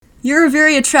You're a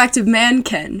very attractive man,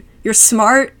 Ken. You're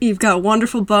smart, you've got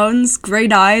wonderful bones,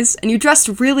 great eyes, and you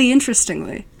dressed really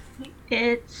interestingly.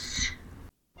 It's...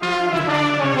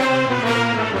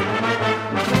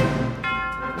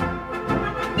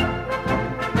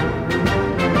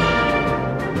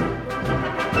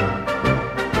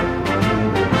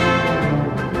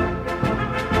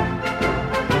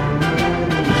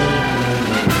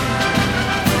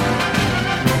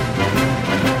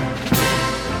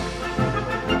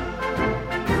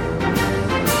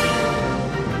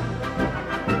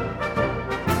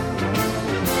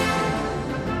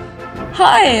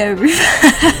 Hi, everybody.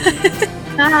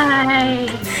 Hi!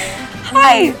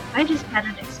 Hi! I just had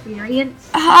an experience.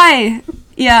 Hi!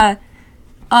 Yeah.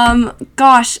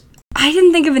 Gosh, I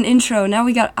didn't think of an intro.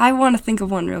 I want to think of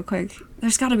one real quick.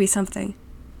 There's gotta be something.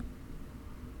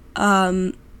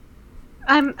 I'm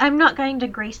not going to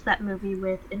grace that movie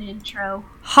with an intro.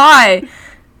 Hi!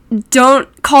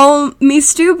 Don't call me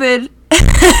stupid.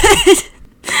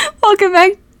 Welcome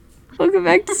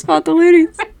back to Spot the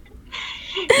Loonies.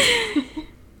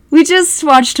 We just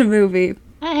watched a movie.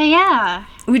 Yeah.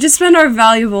 We just spent our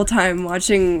valuable time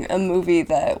watching a movie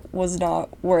that was not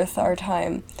worth our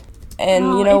time.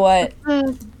 And you know what?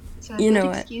 It's a good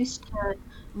excuse to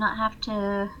not have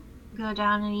to go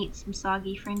down and eat some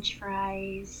soggy French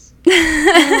fries.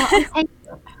 I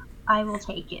will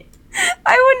take it.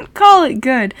 I wouldn't call it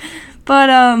good, but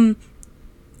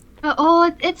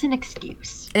it's an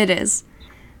excuse. it is.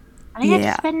 I get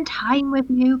to spend time with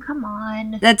you. Come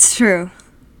on. That's true.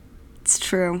 It's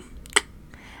true.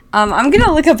 I'm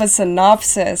gonna look up a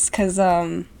synopsis because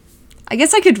I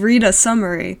guess I could read a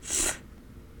summary.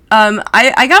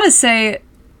 I gotta say,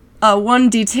 one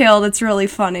detail that's really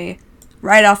funny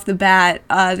right off the bat.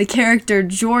 The character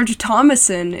George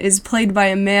Thomason is played by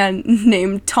a man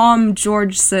named Tom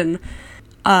Georgeson.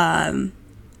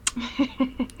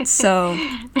 So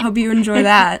hope you enjoy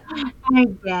that. I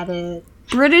get it.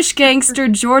 British gangster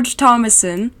George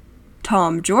Thomason,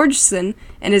 Tom Georgeson,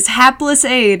 and his hapless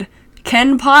aide,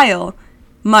 Ken Pyle,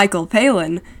 Michael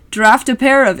Palin, draft a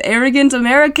pair of arrogant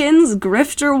Americans,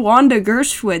 grifter Wanda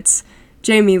Gershwitz,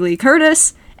 Jamie Lee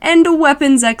Curtis, and a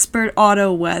weapons expert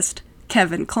Otto West,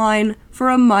 Kevin Kline, for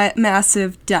a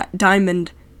massive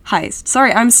diamond heist.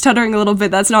 Sorry, I'm stuttering a little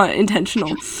bit. That's not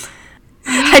intentional.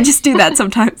 I just do that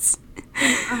sometimes.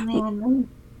 Oh man,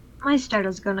 my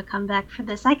stutter's gonna come back for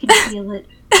this. I can feel it.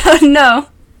 Oh no.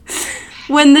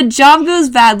 When the job goes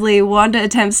badly, Wanda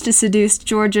attempts to seduce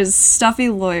George's stuffy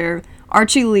lawyer,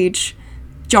 Archie Leach,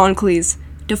 John Cleese,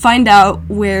 to find out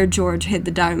where George hid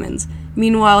the diamonds.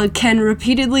 Meanwhile, Ken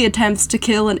repeatedly attempts to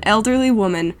kill an elderly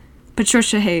woman,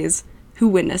 Patricia Hayes, who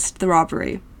witnessed the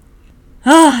robbery.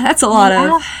 That's a lot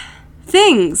of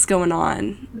things going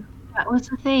on. That was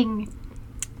the thing.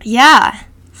 Yeah.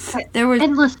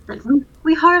 And listen,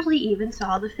 we hardly even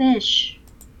saw the fish.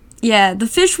 Yeah, the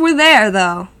fish were there,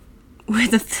 though.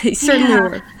 They certainly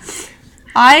were.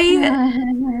 I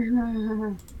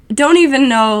don't even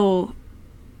know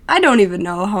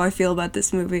how I feel about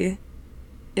this movie,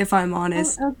 if I'm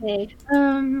honest. Okay.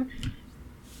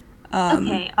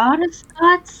 Honest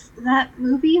thoughts, that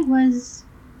movie was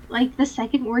like the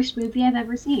second worst movie I've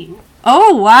ever seen.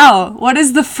 Oh, wow. What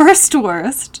is the first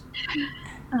worst?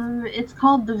 It's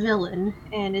called The Villain,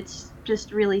 and it's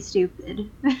just really stupid.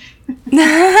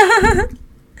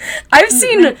 I've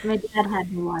seen my dad had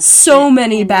to watch so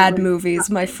many bad movies,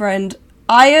 my friend.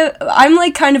 I'm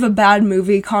like kind of a bad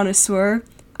movie connoisseur.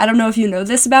 I don't know if you know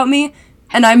this about me,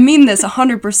 and I mean this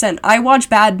 100%. I watch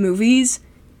bad movies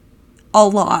a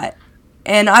lot,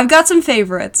 and I've got some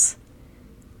favorites.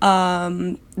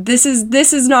 This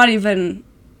is not even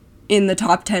in the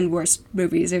top 10 worst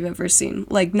movies I've ever seen.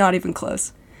 Like, not even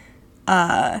close.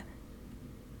 I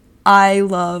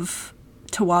love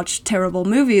to watch terrible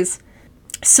movies.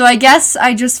 So I guess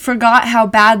I just forgot how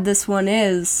bad this one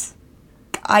is.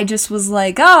 I just was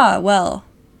like, well.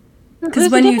 Because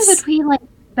when you between like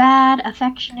bad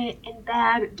affectionate and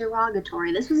bad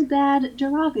derogatory. This was bad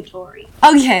derogatory.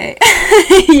 Okay.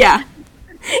 Yeah.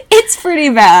 It's pretty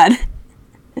bad.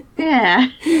 Yeah.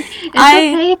 It's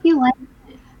okay if you like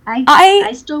it.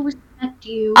 I still respect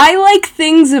you. I like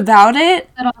things about it.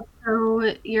 But also,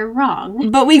 you're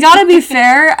wrong. But we gotta be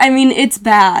fair. I mean, it's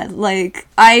bad. Like,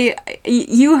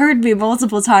 you heard me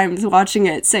multiple times watching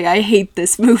it say I hate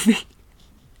this movie.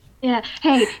 Yeah.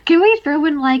 Hey, can we throw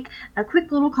in, like, a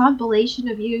quick little compilation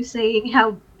of you saying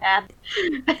how bad?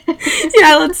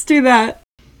 Yeah, let's do that.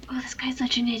 Oh, this guy's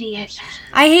such an idiot.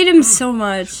 I hate him so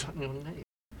much.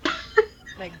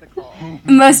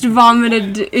 Most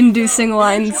vomited-inducing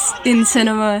lines in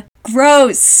cinema.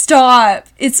 Gross, stop.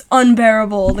 It's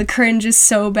unbearable. The cringe is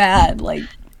so bad. Like,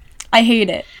 I hate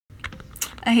it.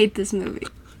 I hate this movie.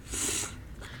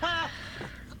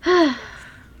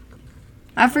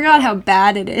 I forgot how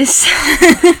bad it is.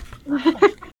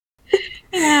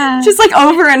 Yeah. Just like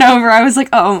over and over, I was like,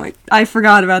 oh my, I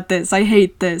forgot about this. I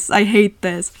hate this. I hate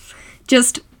this.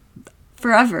 Just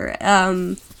forever.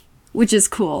 Which is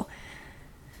cool.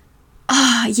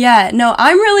 Yeah, no,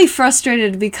 I'm really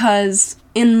frustrated because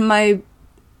I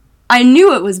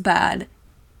knew it was bad.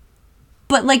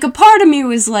 But like a part of me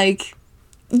was like,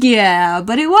 yeah,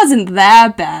 but it wasn't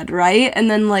that bad, right? And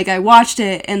then like I watched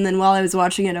it, and then while I was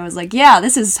watching it, I was like, yeah,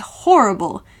 this is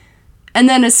horrible. And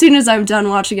then as soon as I'm done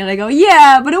watching it, I go,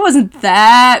 yeah, but it wasn't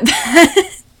that bad.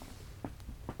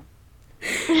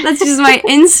 That's just my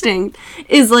instinct,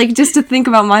 is like just to think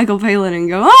about Michael Palin and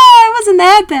go, oh, it wasn't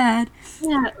that bad.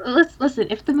 Yeah, listen,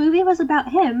 if the movie was about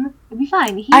him, it'd be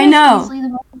fine. He I was know. honestly the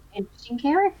most interesting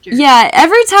character. Yeah,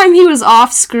 every time he was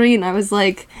off screen, I was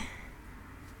like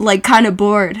kind of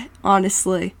bored,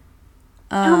 honestly.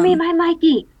 Don't meet my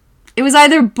Mikey. It was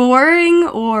either boring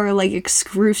or like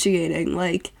excruciating,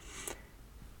 like,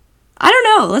 I don't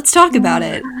know. Let's talk about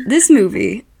it. This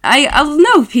movie. I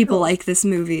know people like this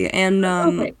movie, and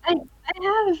Okay, I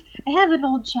have an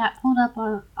old chat pulled up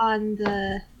on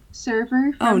the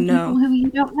server from people who you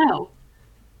don't know.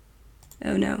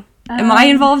 Oh no. Am I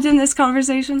involved in this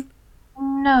conversation?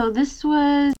 No, this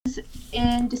was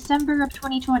in December of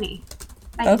 2020.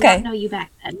 I did Okay. not know you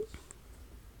back then.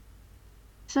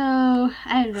 So,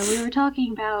 I don't know, we were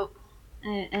talking about,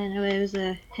 and it was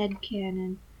a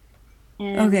headcanon,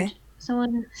 and Okay.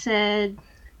 someone said,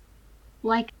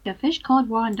 like a Fish Called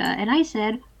Wanda, and I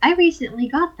said, I recently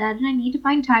got that and I need to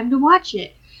find time to watch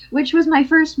it, which was my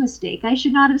first mistake. I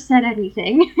should not have said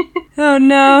anything. Oh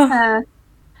no.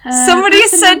 Somebody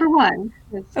said number one.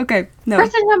 Okay, no.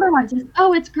 Person number one says,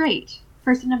 oh, it's great.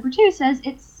 Person number two says,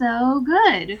 it's so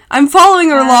good. I'm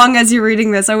following along as you're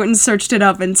reading this. I went and searched it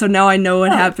up, and so now I know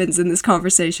what happens in this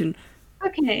conversation.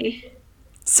 Okay.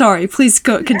 Sorry, please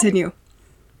continue.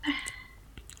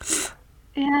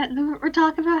 Yeah, we're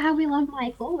talking about how we love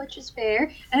Michael, which is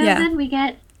fair. And then we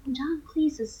get, John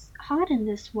Cleese is hot in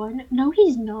this one. No,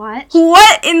 he's not.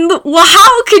 What in the... Well,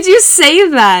 how could you say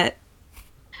that?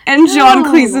 And John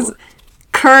Cleese is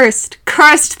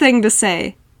cursed thing to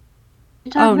say.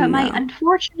 We're talking about my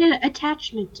unfortunate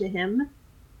attachment to him.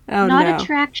 Oh not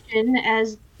attraction,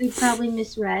 as we probably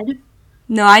misread.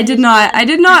 No, I did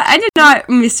not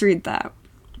misread that.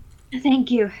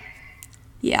 Thank you.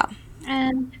 Yeah.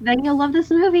 And then you'll love this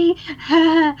movie.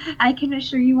 I can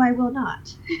assure you I will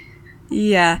not.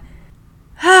 Yeah.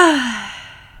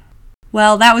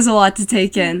 Well, that was a lot to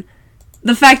take in.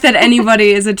 The fact that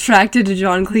anybody is attracted to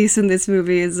John Cleese in this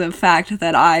movie is a fact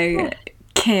that I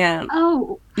can't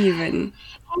even.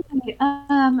 Hey,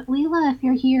 Leela, if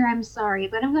you're here, I'm sorry,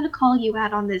 but I'm going to call you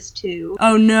out on this too.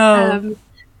 Oh no.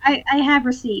 I have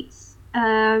receipts.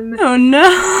 Oh no.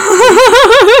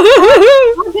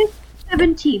 August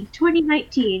 17th,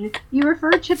 2019, you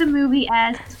referred to the movie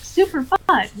as super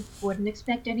fun. Wouldn't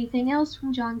expect anything else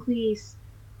from John Cleese.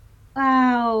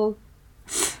 Wow.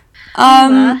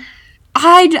 I'm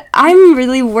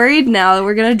really worried now that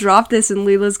we're gonna drop this and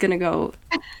Leela's gonna go,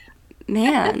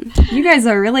 man, you guys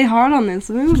are really hard on this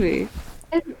movie.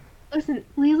 Listen,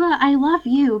 Leela, I love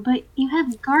you, but you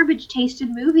have garbage taste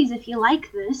in movies if you like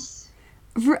this.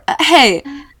 Hey,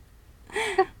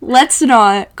 let's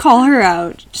not call her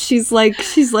out. She's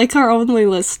like our only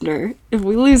listener. If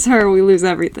we lose her, we lose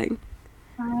everything.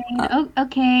 Fine.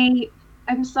 Okay.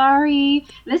 I'm sorry.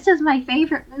 This is my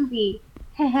favorite movie.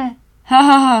 Ha ha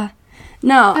ha.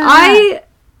 No,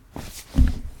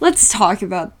 let's talk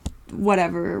about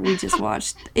whatever we just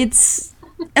watched. It's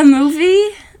a movie?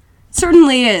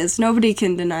 Certainly is. Nobody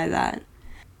can deny that.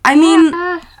 I mean,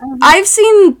 I've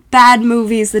seen bad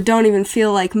movies that don't even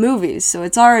feel like movies, so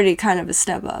it's already kind of a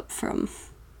step up from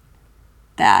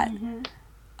that.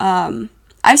 Mm-hmm.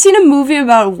 I've seen a movie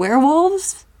about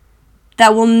werewolves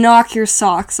that will knock your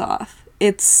socks off.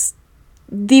 It's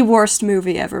the worst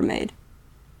movie ever made.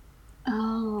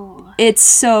 Oh. It's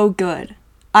so good.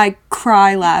 I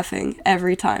cry laughing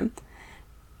every time.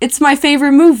 It's my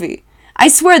favorite movie. I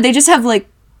swear, they just have,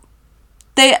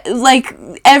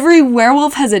 every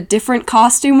werewolf has a different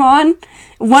costume on.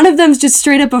 One of them's just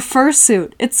straight up a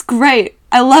fursuit. It's great.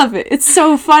 I love it. It's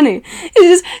so funny.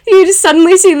 You just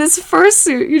suddenly see this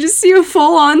fursuit. You just see a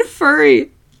full-on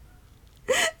furry.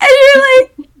 And you're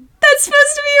like, that's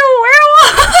supposed to be a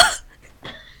werewolf!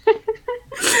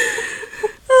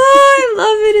 Oh, I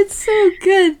love it. It's so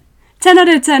good. 10 out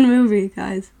of 10 movie,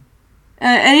 guys.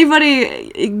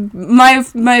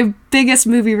 My biggest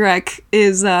movie rec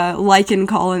is Lichen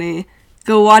Colony.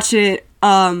 Go watch it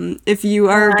If you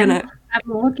are gonna... I'm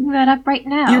looking that up right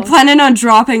now. You're planning on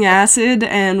dropping acid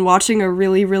and watching a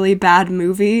really, really bad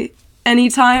movie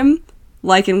anytime?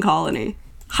 Lichen Colony.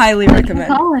 Highly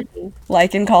recommend.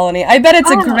 Lichen Colony. I bet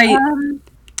it's a great...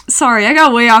 Sorry, I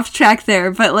got way off track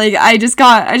there, but, like, I just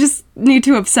need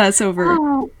to obsess over...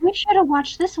 Oh, we should have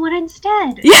watched this one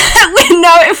instead. Yeah,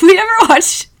 no, if we ever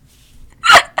watch...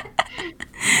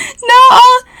 No,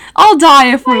 I'll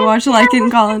die if we watch Lichen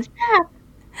Colony.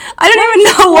 I don't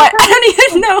even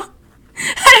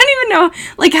know,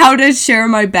 like, how to share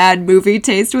my bad movie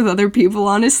taste with other people,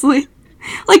 honestly.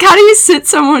 Like, how do you sit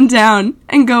someone down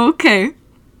and go, okay,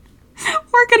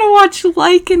 we're gonna watch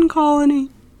Lichen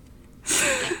Colony?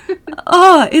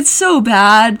 Oh, it's so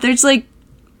bad. There's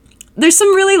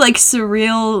some really, like,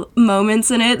 surreal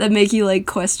moments in it that make you, like,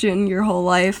 question your whole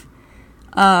life.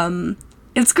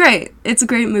 It's great. It's a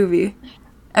great movie.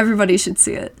 Everybody should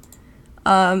see it.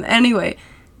 Anyway,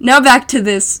 now back to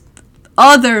this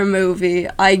other movie,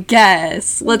 I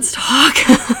guess. Let's talk.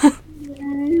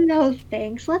 No,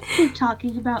 thanks. Let's keep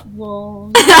talking about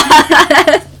wolves.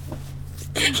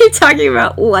 Keep talking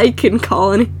about Lichen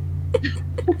Colony.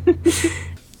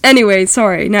 Anyway,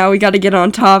 sorry. Now we gotta get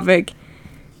on topic.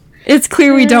 It's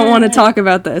clear we don't want to talk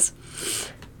about this.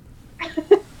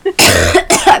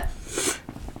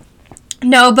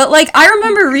 No, but, like, I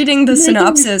remember reading the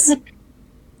synopsis.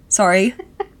 Sorry.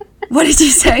 What did you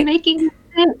say?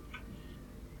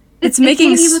 It's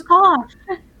making you cough.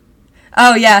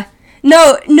 Oh, yeah.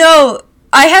 No,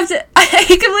 I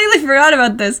completely forgot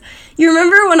about this. You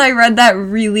remember when I read that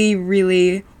really,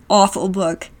 really awful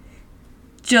book?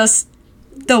 Just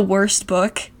the worst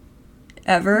book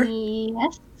ever?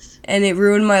 Yes. And it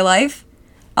ruined my life?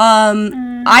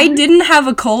 I didn't have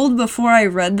a cold before I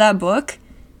read that book,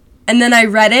 and then I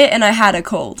read it and I had a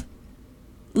cold.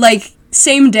 Like,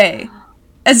 same day.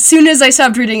 As soon as I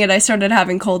stopped reading it, I started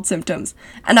having cold symptoms.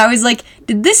 And I was like,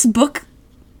 did this book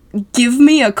give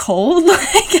me a cold?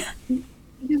 Like,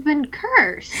 you've been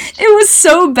cursed. It was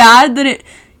so bad that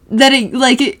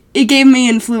it gave me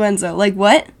influenza. Like,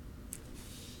 what?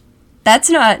 That's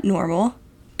not normal.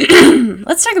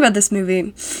 Let's talk about this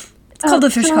movie. It's called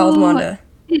The Fish Called Wanda.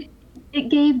 It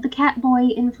gave the cat boy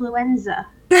influenza.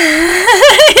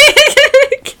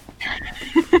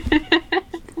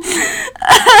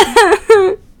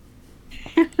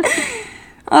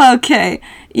 Okay,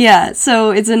 yeah,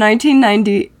 so it's a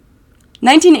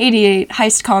 1988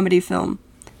 heist comedy film.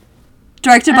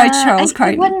 Directed by Charles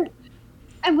Crichton.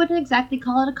 I wouldn't exactly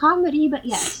call it a comedy, but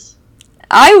yes.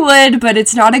 I would, but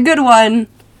it's not a good one.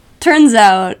 Turns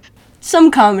out,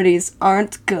 some comedies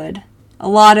aren't good. A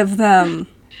lot of them.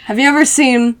 Have you ever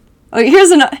seen... Oh,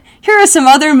 here are some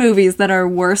other movies that are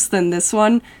worse than this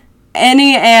one.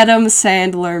 Any Adam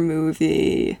Sandler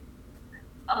movie.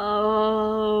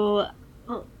 Oh,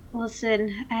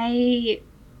 listen, I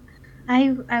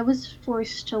was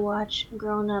forced to watch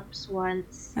Grown Ups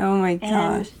once. Oh my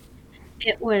gosh.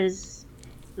 It was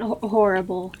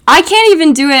horrible. I can't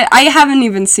even do it. I haven't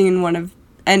even seen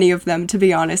any of them, to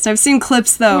be honest. I've seen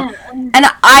clips, though, and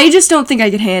I just don't think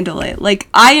I could handle it. Like,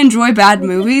 I enjoy bad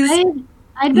movies.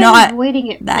 I'd been avoiding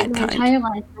it for my entire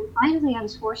life, and finally I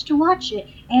was forced to watch it,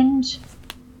 and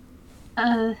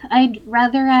I'd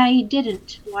rather I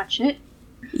didn't watch it.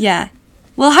 Yeah.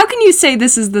 Well, how can you say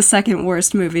this is the second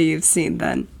worst movie you've seen,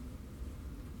 then?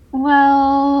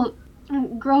 Well,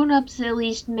 Grown Ups at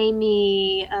least made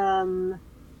me, I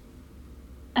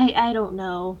don't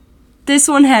know. This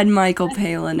one had Michael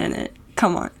Palin in it.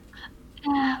 Come on.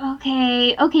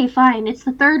 Okay, fine. It's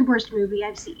the third worst movie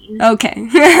I've seen. Okay.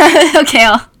 Okay,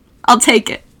 I'll take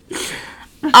it.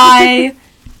 I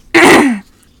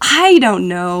don't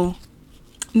know.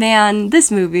 Man, this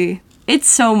movie, it's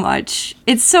so much,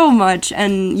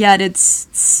 and yet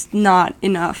it's not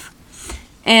enough.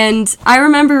 And I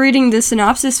remember reading the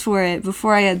synopsis for it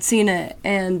before I had seen it,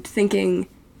 and thinking,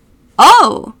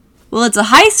 oh, well, it's a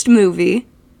heist movie.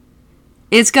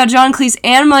 It's got John Cleese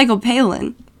and Michael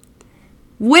Palin.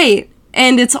 Wait,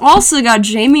 and it's also got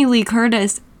Jamie Lee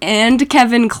Curtis and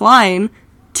Kevin Kline,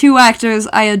 two actors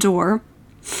I adore.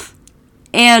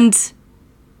 And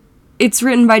it's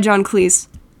written by John Cleese.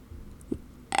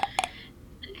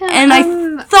 And I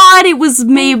thought it was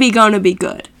maybe gonna be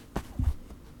good.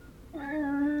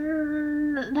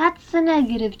 That's a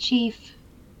negative, Chief.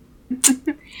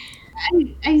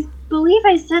 I believe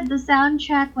I said the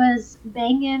soundtrack was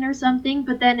bangin' or something,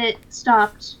 but then it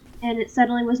stopped, and it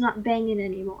suddenly was not bangin'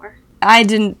 anymore. I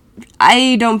don't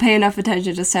pay enough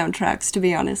attention to soundtracks, to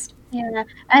be honest. Yeah,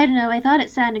 I don't know, I thought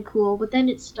it sounded cool, but then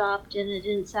it stopped, and it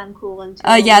didn't sound cool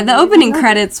until... Yeah, the opening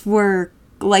credits were,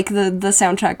 like, the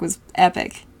soundtrack was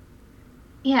epic.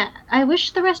 Yeah, I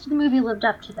wish the rest of the movie lived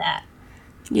up to that.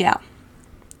 Yeah.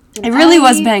 It really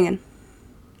was banging.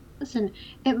 Listen,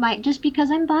 it might just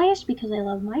because I'm biased because I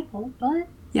love Michael, but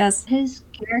yes, his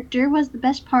character was the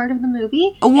best part of the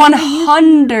movie.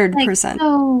 100%.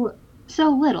 Like, so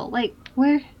little. Like,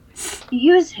 where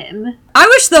use him? I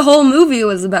wish the whole movie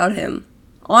was about him.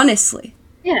 Honestly.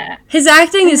 Yeah. His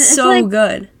acting is so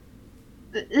good.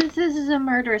 This is a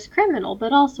murderous criminal,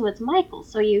 but also it's Michael,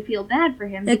 so you feel bad for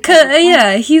him.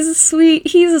 Yeah, he's a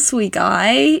sweet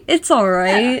guy. It's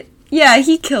alright. Yeah,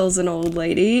 he kills an old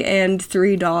lady and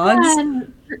 3 dogs. Yeah,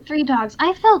 and 3 dogs.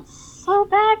 I felt so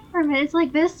bad for him. It's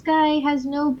like this guy has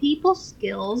no people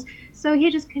skills, so he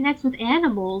just connects with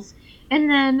animals, and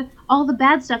then all the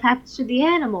bad stuff happens to the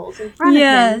animals in front of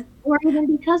him, or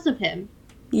even because of him.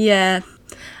 Yeah.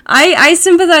 I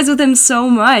sympathize with him so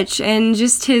much, and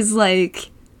just his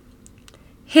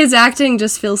acting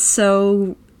just feels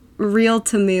so real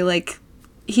to me. Like,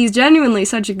 he's genuinely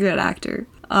such a good actor.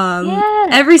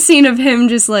 Every scene of him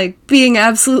just, like, being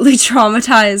absolutely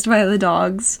traumatized by the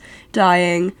dogs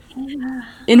dying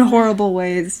in horrible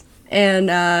ways, and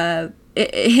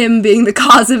him being the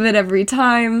cause of it every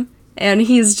time, and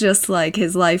he's just, like,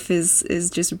 his life is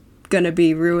just gonna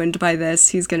be ruined by this.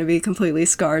 He's gonna be completely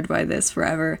scarred by this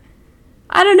forever.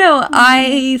 I don't know.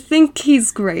 I think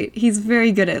he's great. He's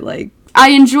very good at, like... I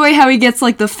enjoy how he gets,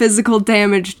 like, the physical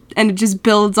damage, and it just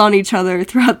builds on each other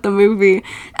throughout the movie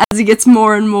as he gets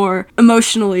more and more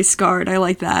emotionally scarred. I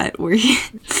like that, where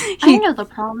I know the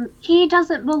problem. He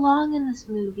doesn't belong in this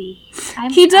movie.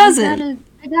 He doesn't.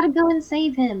 I gotta go and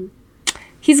save him.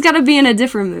 He's gotta be in a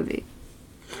different movie.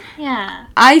 Yeah.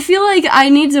 I feel like I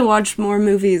need to watch more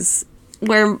movies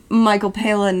where Michael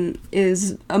Palin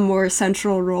is a more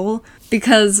central role,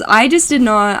 because I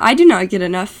cannot get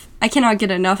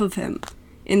enough of him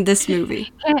in this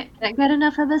movie. Can't get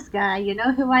enough of this guy. You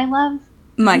know who I love?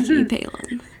 Mikey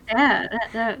Palin. Yeah,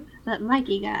 that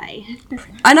Mikey guy.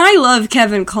 And I love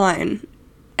Kevin Kline.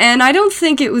 And I don't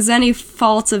think it was any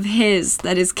fault of his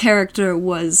that his character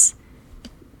was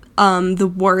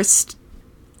the worst.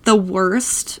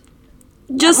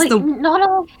 Just like, the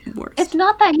worst. It's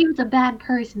not that he was a bad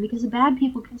person, because bad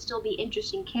people can still be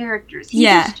interesting characters. He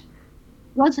just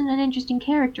wasn't an interesting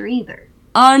character either.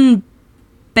 Unbearable.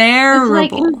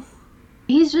 Like,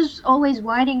 he's just always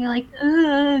whining like,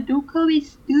 don't call me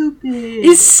stupid.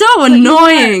 He's so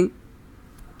annoying.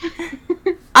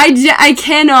 I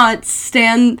cannot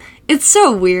stand... It's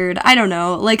so weird. I don't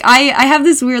know. Like, I have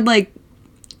this weird, like,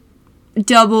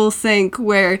 double think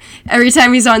where every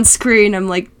time he's on screen, I'm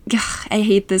like, I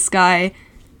hate this guy.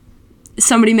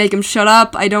 Somebody make him shut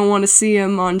up. I don't want to see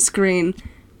him on screen.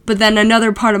 But then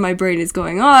another part of my brain is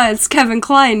going, it's Kevin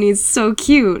Kline. He's so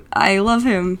cute. I love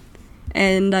him.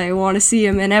 And I want to see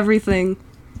him in everything.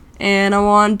 And I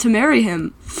want to marry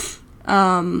him.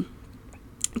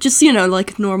 Just,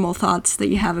 like normal thoughts that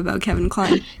you have about Kevin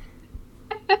Kline.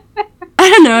 I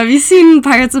don't know. Have you seen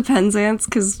Pirates of Penzance?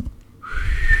 Because...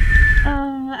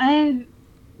 I've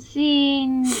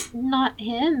seen not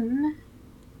him.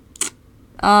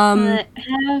 But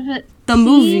have the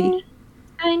movie.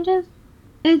 Kind of.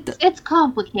 It's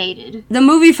complicated. The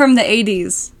movie from the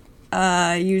 80s.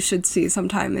 You should see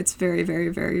sometime. It's very, very,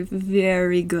 very,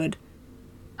 very good.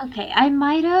 Okay, I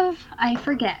might have. I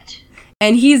forget.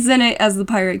 And he's in it as the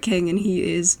Pirate King, and he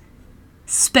is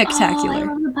spectacular. Oh, I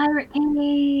love the Pirate King.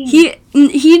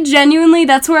 He genuinely,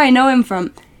 that's where I know him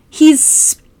from. He's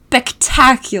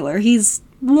spectacular. He's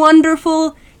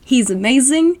wonderful. He's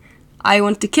amazing. I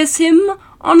want to kiss him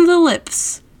on the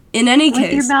lips. In any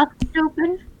case. With your mouth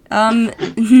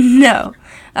open? No.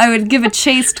 I would give a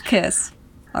chaste kiss.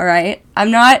 Alright?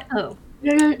 I'm not... Oh.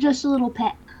 You're just a little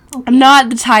pet. Okay. I'm not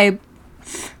the type...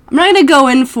 I'm not gonna go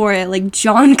in for it like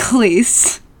John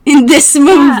Cleese in this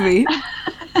movie.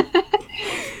 Yeah.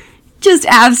 Just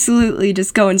absolutely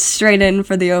just going straight in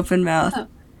for the open mouth. Oh.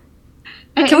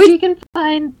 If you can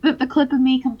find the clip of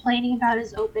me complaining about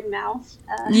his open mouth.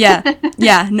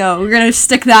 Yeah, no, we're gonna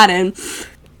stick that in.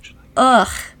 Ugh.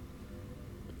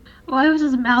 Why was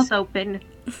his mouth open?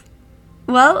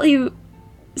 Well,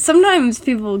 sometimes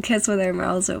people kiss with their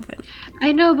mouths open.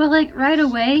 I know, but like right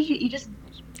away, you just...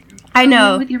 I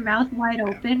know. With your mouth wide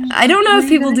open. I don't know if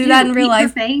people do that in real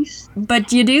life, face?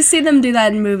 But you do see them do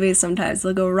that in movies sometimes.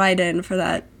 They'll go right in for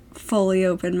that fully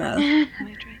open mouth.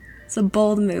 It's a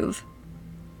bold move.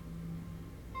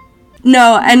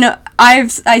 No, and I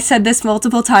said this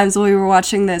multiple times while we were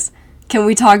watching this. Can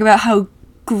we talk about how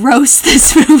gross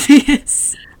this movie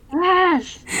is?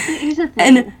 Yes. Here's the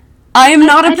thing. And I am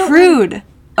not a prude.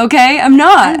 Okay? I'm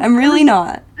not. I'm really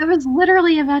not. I was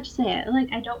literally about to say it.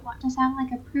 Like, I don't want to sound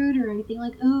like a prude or anything.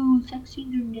 Like, oh, sex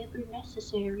scenes are never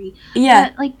necessary. Yeah.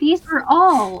 But, like, these were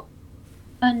all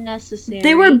unnecessary.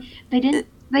 They were... They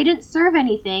didn't serve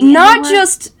anything. Not they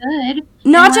just... good.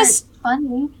 Not they just... weren't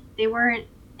funny. They weren't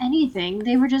anything.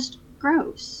 They were just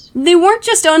gross. They weren't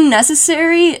just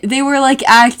unnecessary. They were, like,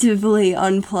 actively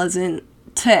unpleasant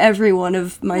to every one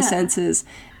of my senses.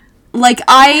 Like,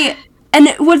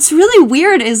 and what's really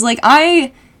weird is, like,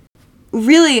 I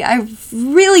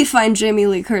really find Jamie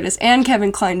Lee Curtis and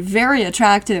Kevin Kline very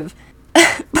attractive.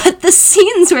 But the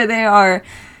scenes where they are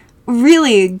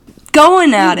really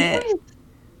going at it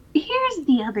here's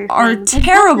the other thing. Are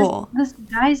terrible. This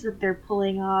guys that they're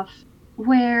pulling off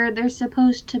where they're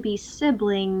supposed to be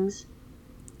siblings.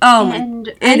 Oh and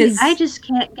my, it is I just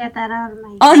can't get that out of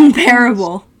my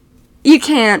unbearable. You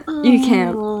can't.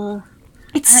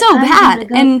 It's so bad.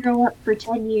 And grow up for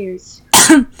 10 years.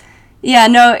 Yeah,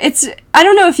 no, I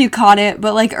don't know if you caught it,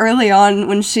 but like early on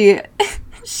when she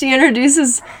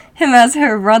introduces him as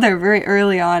her brother very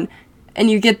early on, and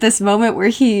you get this moment where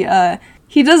he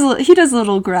does a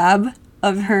little grab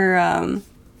of her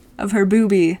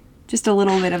boobie, just a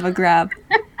little bit of a grab,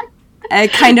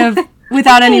 kind of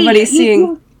without anybody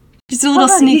seeing, just a little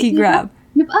sneaky grab.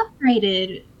 You've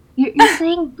upgraded. You're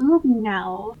saying boobie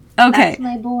now. Okay. That's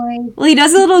my boy. Well, he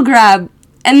does a little grab,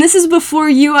 and this is before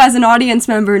you as an audience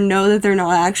member know that they're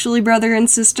not actually brother and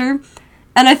sister.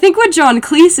 And I think what John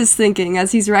Cleese is thinking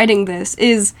as he's writing this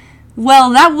is,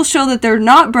 well, that will show that they're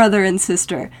not brother and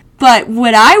sister. But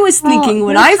what I was thinking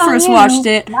when I first watched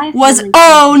it was,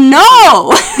 oh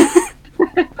no!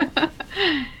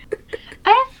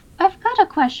 I've got a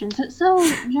question. So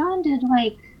John did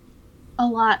like a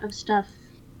lot of stuff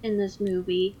in this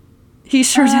movie. He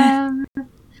sure did.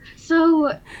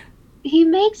 So he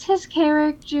makes his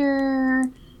character,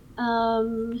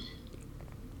 so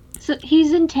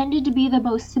he's intended to be the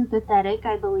most sympathetic,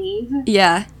 I believe.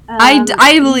 Yeah,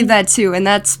 I believe that too, and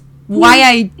that's why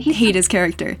I hate his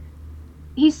character.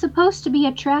 He's supposed to be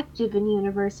attractive in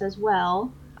universe as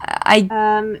well. I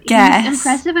guess. He's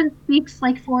impressive and speaks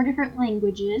like 4 different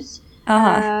languages.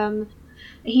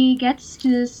 He gets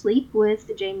to sleep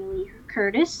with Jamie Lee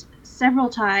Curtis several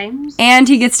times. And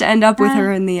he gets to end up with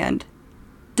her in the end.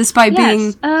 Despite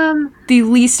being the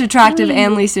least attractive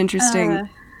and least interesting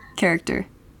character.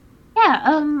 Yeah,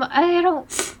 I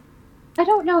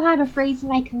don't know how to phrase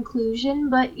my conclusion,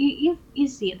 but you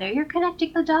see it there. You're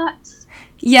connecting the dots.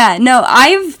 Yeah, no,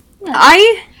 I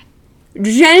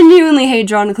genuinely hate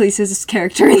John Cleese's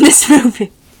character in this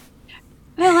movie.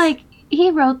 But, like,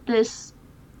 he wrote this.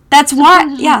 That's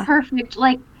why, yeah. Perfect,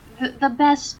 like, the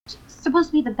best, supposed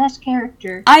to be the best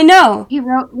character. I know. He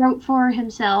wrote for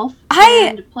himself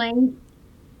and played,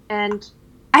 and...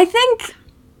 I think,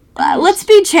 let's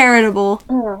be charitable.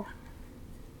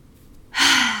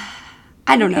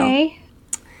 I don't know.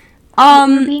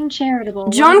 We're being charitable.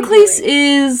 John Cleese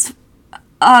is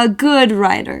a good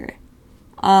writer.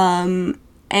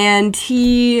 And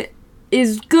he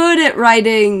is good at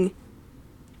writing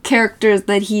characters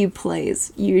that he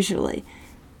plays, usually.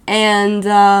 And,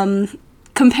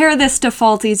 compare this to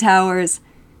Fawlty Towers,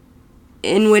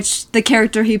 in which the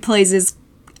character he plays is,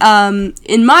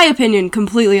 in my opinion,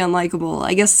 completely unlikable.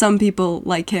 I guess some people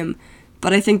like him,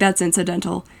 but I think that's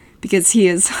incidental, because he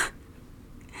is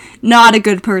not a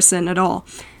good person at all.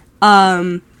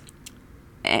 But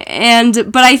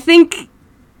I think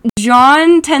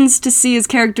John tends to see his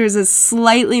characters as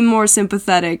slightly more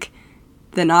sympathetic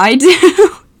than I do.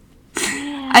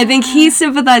 Yeah. I think he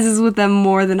sympathizes with them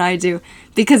more than I do,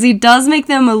 because he does make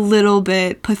them a little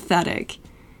bit pathetic.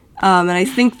 And I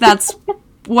think that's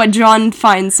what John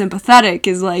finds sympathetic,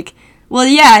 is like, well,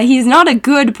 yeah, he's not a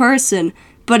good person,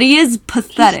 but he is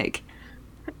pathetic.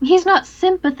 He's not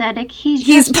sympathetic,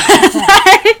 he's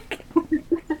pathetic.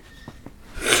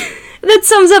 That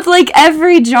sums up, like,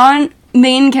 every John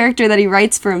main character that he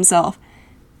writes for himself.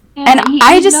 Yeah, and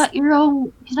he's not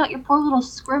your poor little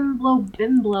scrimblow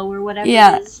bimblow or whatever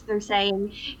it is they're saying.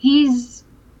 He's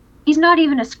not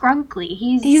even a scrunkly.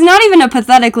 He's not even a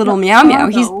pathetic little meow meow.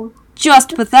 He's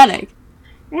just pathetic.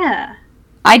 Yeah.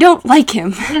 I don't like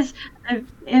him.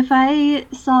 If I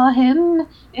saw him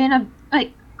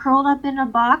curled up in a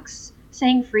box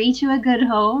saying "free to a good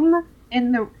home"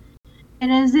 and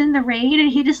is in the rain, and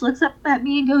he just looks up at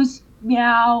me and goes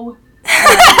meow,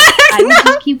 I would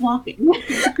just keep walking.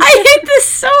 I hate this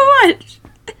so much.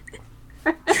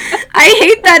 I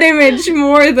hate that image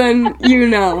more than you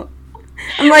know.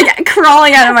 I'm like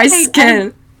crawling out of my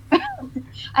skin.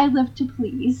 I live to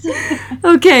please.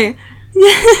 Okay.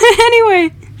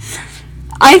 Anyway,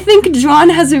 I think John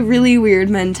has a really weird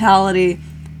mentality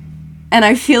and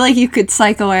I feel like you could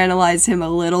psychoanalyze him a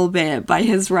little bit by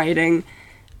his writing.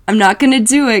 I'm not gonna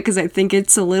do it because I think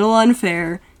it's a little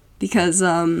unfair, because,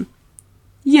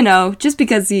 you know, just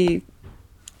because he's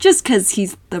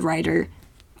the writer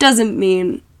doesn't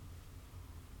mean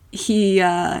he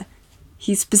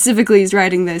specifically is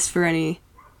writing this for any,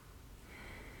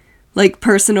 like,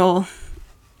 personal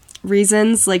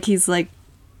reasons. Like, he's like,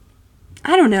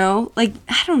 I don't know.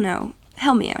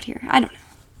 Help me out here. I don't know.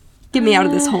 Get me out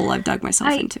of this hole I've dug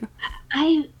myself into.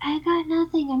 I got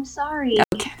nothing. I'm sorry.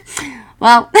 Okay.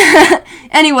 Well,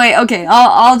 anyway, okay,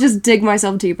 I'll just dig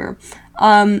myself deeper.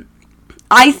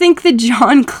 I think that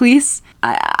John Cleese,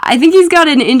 I think he's got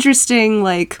an interesting,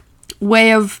 like,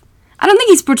 way of, I don't think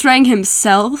he's portraying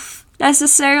himself,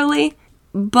 necessarily,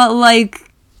 but,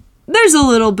 like, there's a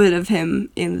little bit of him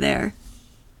in there.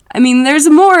 I mean, there's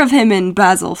more of him in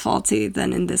Basil Fawlty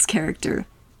than in this character.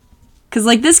 Because,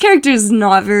 like, this character is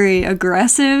not very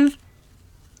aggressive.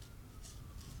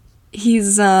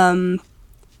 He's,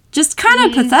 just kind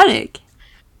of pathetic.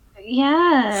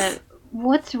 Yeah.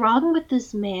 What's wrong with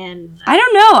this man? I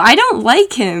don't know. I don't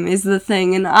like him, is the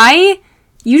thing. And I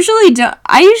usually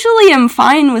am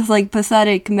fine with, like,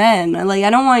 pathetic men. Like, I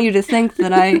don't want you to think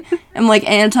that I am, like,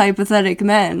 anti-pathetic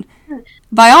men.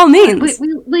 By all means.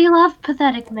 We love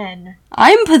pathetic men.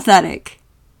 I'm pathetic.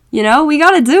 You know, we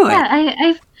gotta do it.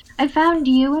 Yeah, I found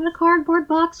you in a cardboard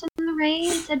box in the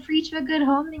rain, said for each of a good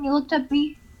home, and you looked up at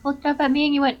me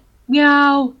and you went,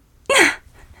 meow.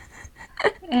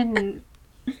 And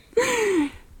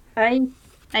I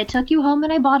took you home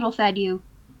and I bottle fed you.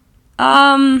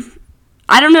 I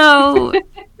don't know.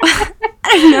 I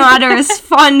don't know how to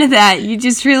respond to that. You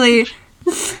just really...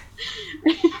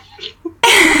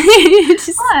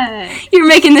 You're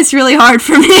making this really hard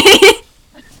for me.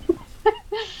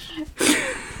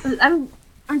 I'm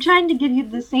trying to give you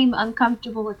the same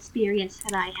uncomfortable experience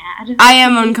that I had. I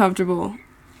am uncomfortable.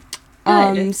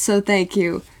 Good. So thank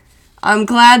you. I'm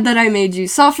glad that I made you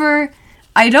suffer.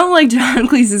 I don't like John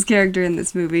Cleese's character in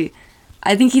this movie.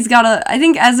 I think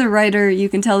as a writer, you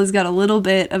can tell he's got a little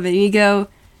bit of an ego,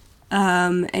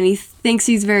 and he thinks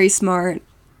he's very smart,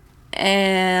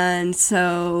 and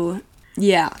so,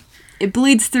 yeah, it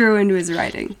bleeds through into his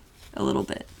writing a little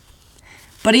bit.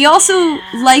 But he also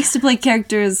likes to play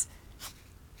characters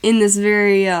in this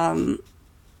very,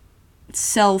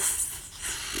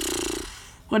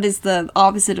 what is the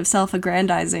opposite of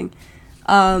self-aggrandizing?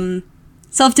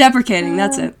 Self-deprecating,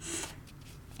 that's it.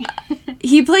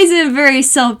 He plays a very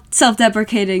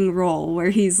self-deprecating role where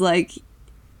he's like,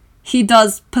 he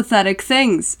does pathetic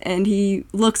things and he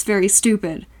looks very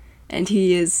stupid and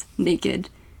he is naked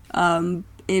in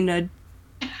a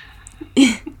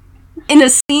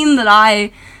scene that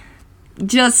I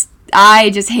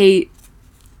just hate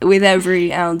with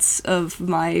every ounce of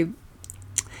my...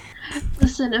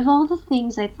 Listen, of all the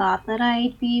things I thought that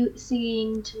I'd be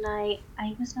seeing tonight,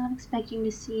 I was not expecting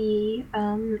to see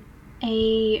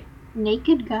a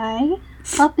naked guy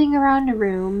hopping around a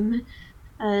room,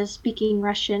 speaking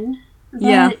Russian. But,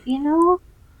 Yeah. you know,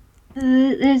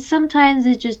 sometimes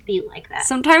it just be like that.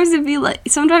 Sometimes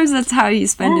that's how you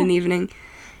spend an evening.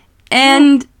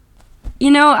 And,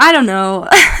 you know, I don't know.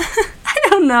 I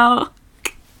don't know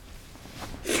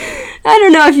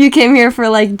if you came here for,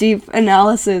 like, deep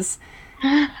analysis.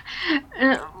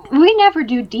 We never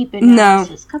do deep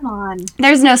analysis. No. Come on.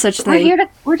 There's no such thing.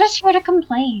 We're just here to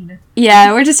complain.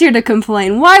 Yeah, we're just here to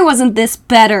complain. Why wasn't this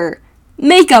better?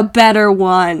 Make a better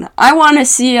one. I want to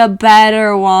see a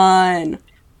better one.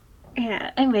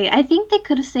 Yeah, anyway, I think they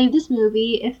could have saved this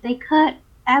movie if they cut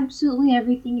absolutely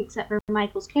everything except for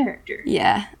Michael's character.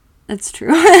 Yeah, that's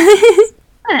true.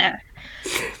 Yeah.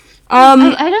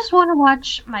 I just want to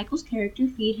watch Michael's character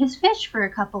feed his fish for a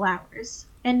couple hours,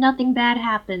 and nothing bad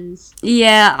happens.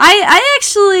 Yeah, I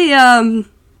actually,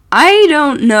 I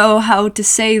don't know how to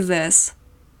say this.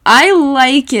 I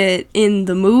like it in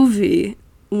the movie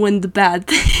when the bad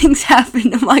things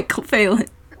happen to Michael Palin.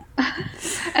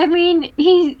 I mean,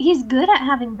 he's good at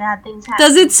having bad things happen.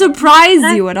 Does it surprise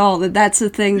you at all that that's a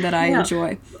thing that I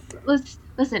enjoy?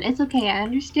 Listen, it's okay, I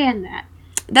understand that.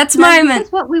 That's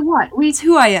what we want. It's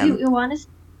who I am.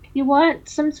 You want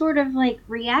some sort of, like,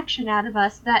 reaction out of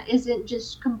us that isn't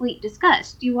just complete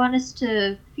disgust. You want us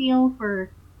to feel for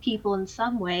people in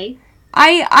some way.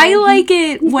 I like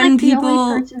it when people... the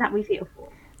only person that we feel for.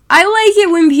 I like it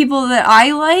when people that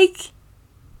I like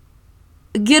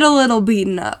get a little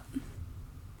beaten up.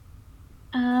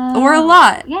 Or a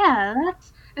lot. Yeah,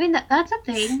 that's a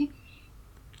thing.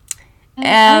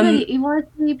 You want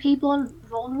to see people in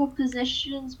vulnerable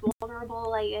positions,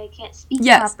 I can't speak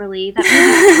properly.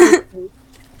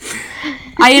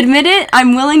 I admit it.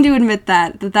 I'm willing to admit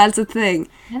that's a thing.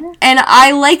 Yeah. And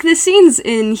I like the scenes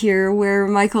in here where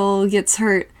Michael gets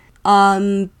hurt,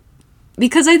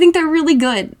 because I think they're really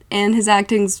good and his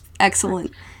acting's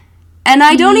excellent. And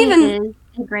I don't even...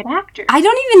 He is a great actor. I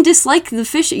don't even dislike the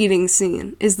fish eating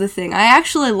scene, is the thing. I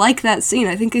actually like that scene.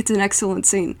 I think it's an excellent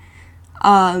scene.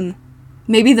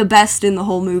 Maybe the best in the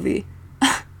whole movie.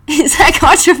 Is that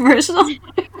controversial?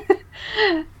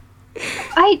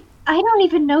 I don't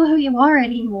even know who you are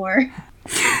anymore.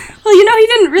 Well, he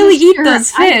didn't really eat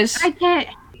those fish. I can't,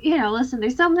 listen,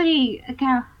 there's so many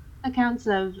accounts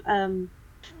of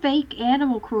fake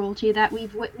animal cruelty that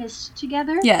we've witnessed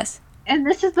together. Yes. And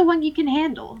this is the one you can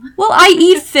handle. Well, I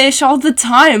eat fish all the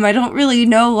time. I don't really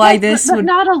know why this but would...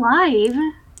 not alive.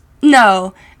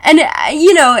 No. And,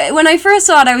 when I first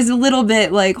saw it, I was a little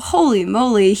bit like, holy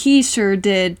moly, he sure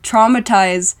did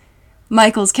traumatize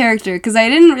Michael's character. Because I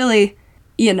didn't really,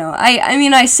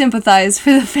 I sympathize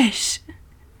for the fish.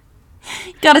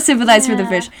 Gotta sympathize for the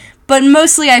fish. But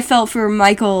mostly I felt for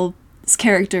Michael's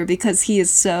character because he is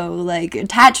so,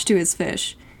 attached to his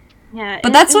fish. Yeah,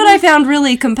 but that's what I found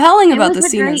really compelling about the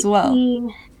scene as well.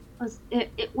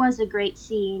 It was a great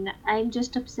scene. I'm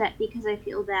just upset because I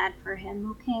feel bad for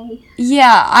him, okay?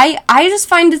 Yeah, I just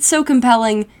find it so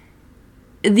compelling.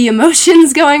 The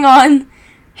emotions going on.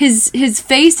 His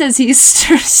face as he's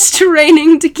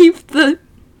straining to keep the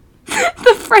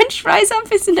french fries up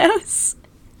his nose.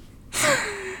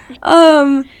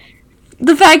 The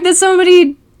fact that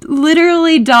somebody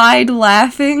literally died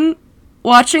laughing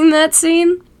watching that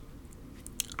scene.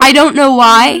 I don't know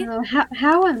why.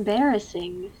 How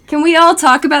embarrassing. Can we all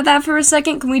talk about that for a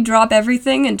second? Can we drop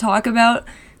everything and talk about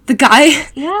the guy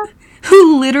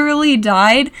who literally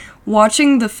died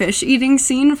watching the fish eating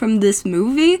scene from this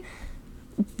movie?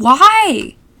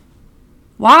 Why?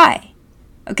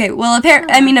 Okay, well,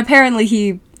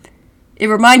 apparently it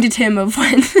reminded him of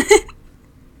when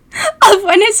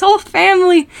his whole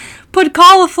family put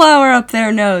cauliflower up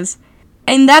their nose.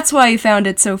 And that's why he found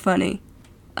it so funny.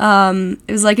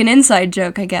 It was like an inside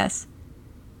joke, I guess.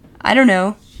 I don't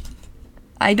know.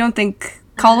 I don't think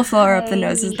cauliflower up the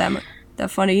nose is that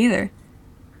funny either.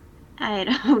 I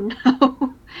don't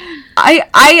know.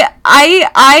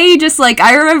 I just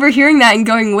I remember hearing that and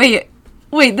going, wait,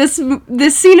 this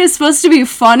scene is supposed to be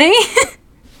funny?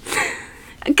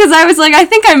 Because I was like, I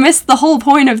think I missed the whole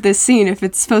point of this scene if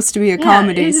it's supposed to be a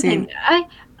comedy scene.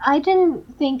 I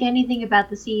didn't think anything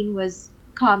about the scene was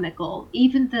comical.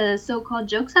 Even the so-called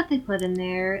jokes that they put in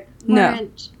there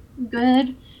weren't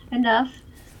good enough.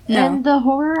 No. And the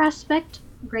horror aspect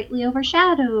greatly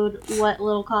overshadowed what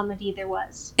little comedy there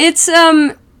was. It's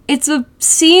a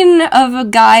scene of a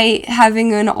guy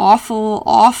having an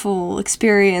awful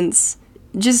experience.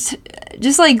 Just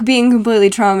being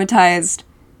completely traumatized.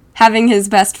 Having his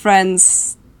best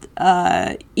friends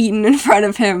eaten in front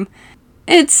of him.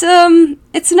 It's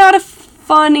not a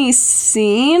funny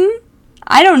scene.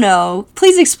 I don't know.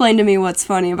 Please explain to me what's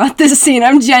funny about this scene.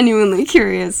 I'm genuinely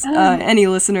curious. Any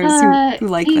listeners who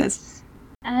like this.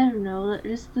 I don't know.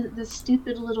 Just the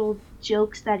stupid little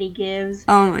jokes that he gives.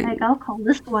 Oh my. I'll call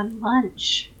this one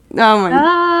lunch. Oh my.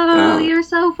 Oh, you're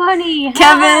so funny.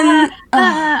 Kevin.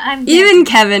 I'm even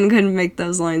Kevin couldn't make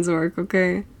those lines work,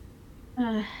 okay?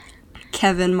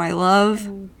 Kevin, my love.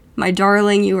 My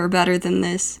darling, you are better than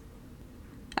this.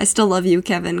 I still love you,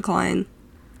 Kevin Kline.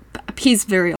 He's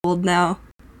very old now.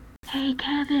 Hey,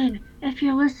 Kevin, if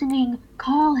you're listening,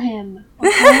 call him.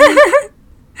 Okay?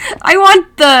 I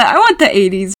want the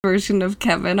 80s version of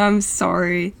Kevin. I'm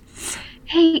sorry.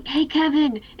 Hey,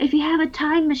 Kevin, if you have a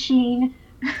time machine.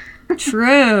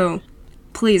 True.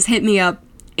 Please hit me up.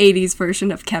 80s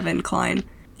version of Kevin Kline.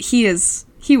 He was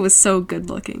so good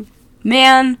looking.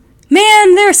 Man,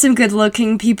 there's some good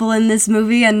looking people in this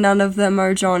movie and none of them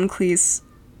are John Cleese.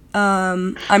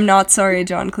 I'm not sorry,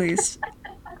 John Cleese.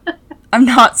 I'm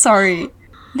not sorry.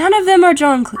 None of them are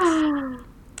John Cleese.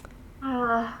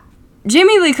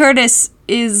 Jamie Lee Curtis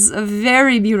is a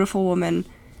very beautiful woman.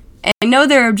 And I know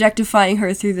they're objectifying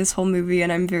her through this whole movie,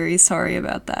 and I'm very sorry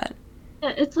about that.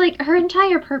 It's like her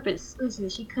entire purpose. Listen,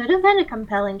 she could have been a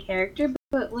compelling character,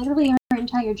 but literally her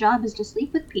entire job is to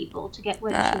sleep with people to get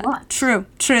what she wants. True.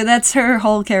 That's her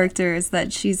whole character, is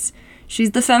that she's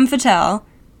the femme fatale.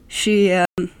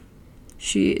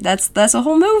 That's a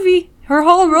whole movie. Her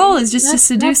whole role is just to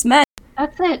seduce men.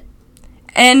 That's it.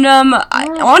 And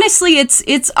honestly,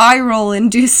 it's eye roll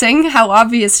inducing how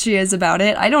obvious she is about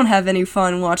it. I don't have any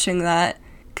fun watching that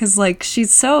because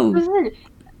she's so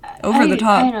over the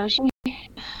top.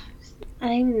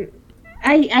 I know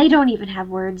I don't even have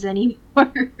words anymore.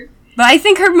 But I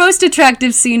think her most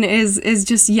attractive scene is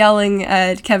just yelling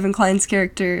at Kevin Kline's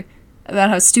character about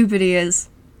how stupid he is.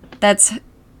 That's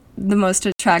the most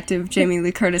attractive Jamie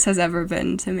Lee Curtis has ever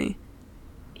been to me.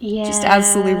 Yeah. Just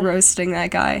absolutely roasting that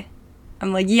guy.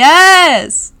 I'm like,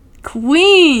 yes!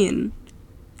 Queen!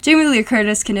 Jamie Lee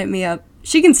Curtis can hit me up.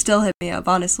 She can still hit me up,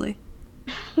 honestly.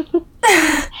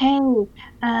 Hey,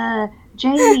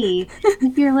 Jamie,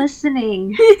 if you're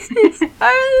listening,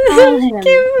 call him.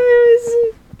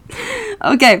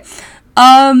 Okay.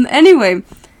 Anyway.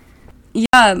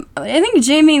 Yeah, I think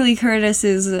Jamie Lee Curtis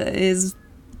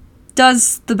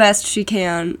does the best she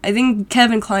can. I think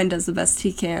Kevin Kline does the best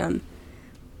he can.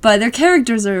 But their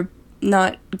characters are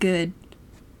not good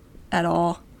at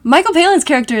all. Michael Palin's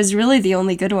character is really the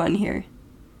only good one here.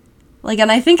 Like,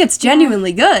 and I think it's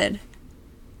genuinely good,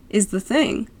 is the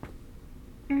thing.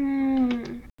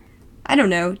 I don't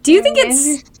know. Do you think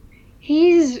it's...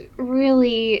 He's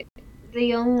really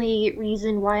the only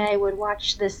reason why I would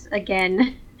watch this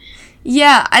again.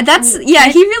 Yeah,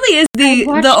 he really is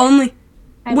the only...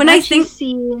 When I think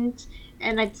scenes,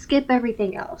 and I'd skip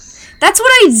everything else. That's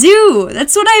what I do.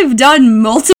 That's what I've done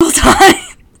multiple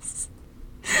times.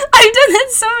 I've done that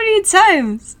so many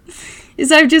times.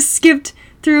 Is I've just skipped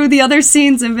through the other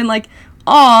scenes and been like,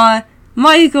 "Aw,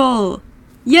 Michael,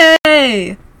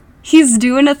 yay, he's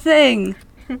doing a thing."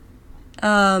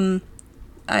 I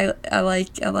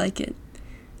like it.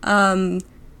 I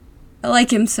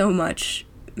like him so much,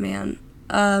 man.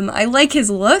 I like his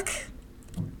look.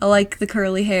 I like the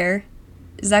curly hair.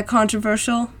 Is that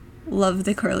controversial? Love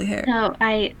the curly hair. No,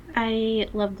 I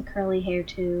love the curly hair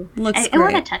too. Looks great. I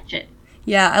want to touch it.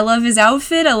 Yeah, I love his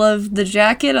outfit. I love the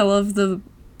jacket. I love the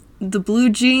blue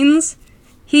jeans.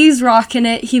 He's rocking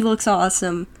it. He looks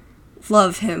awesome.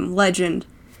 Love him. Legend.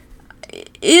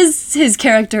 Is his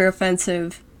character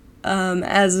offensive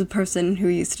as a person who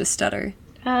used to stutter?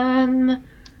 I'm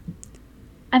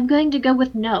going to go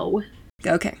with no.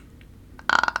 Okay.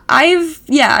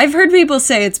 I've heard people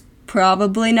say it's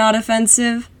probably not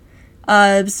offensive.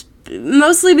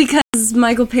 Mostly because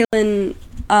Michael Palin,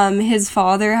 his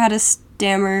father had a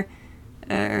stammer,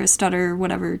 or a stutter,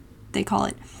 whatever they call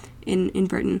it in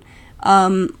Britain.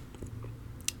 And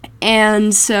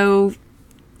so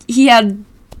he had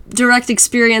direct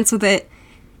experience with it,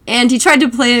 and he tried to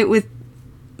play it with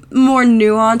more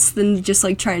nuance than just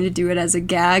like trying to do it as a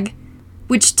gag,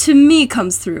 which to me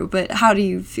comes through. But how do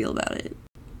you feel about it?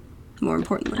 More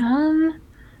importantly.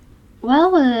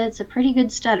 Well, it's a pretty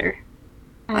good stutter.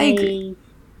 I agree.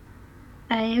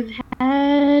 I've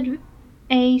had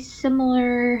a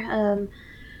similar,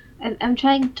 I'm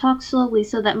trying to talk slowly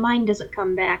so that mine doesn't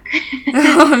come back.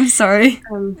 Oh, I'm sorry.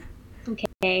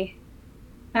 Okay.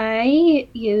 I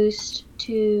used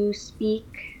to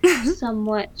speak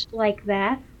somewhat like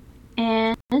that,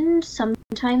 and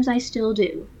sometimes I still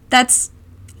do. That's,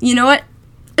 you know what?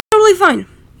 It's totally fine.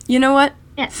 You know what?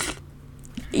 Yes.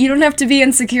 You don't have to be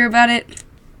insecure about it.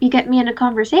 You get me in a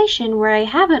conversation where I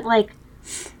haven't,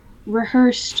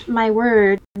 rehearsed my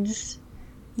words.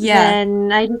 Yeah.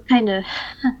 Then I just kind of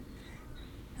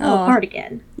fall apart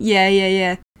again.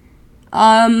 Yeah.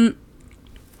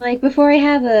 Before I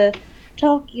have a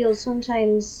talk, you'll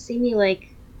sometimes see me,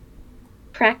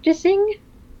 practicing.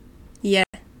 Yeah.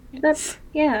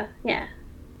 Yeah.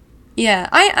 Yeah,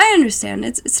 I understand.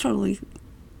 It's totally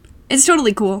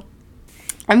cool.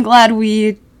 I'm glad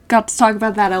we got to talk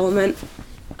about that element.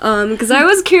 Because I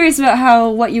was curious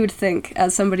about what you would think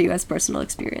as somebody who has personal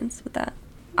experience with that.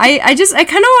 I kind of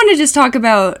want to just talk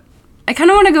about, I kind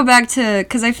of want to go back to,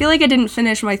 because I feel like I didn't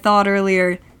finish my thought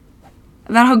earlier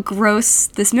about how gross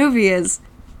this movie is.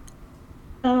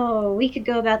 Oh, we could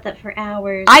go about that for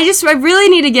hours. I really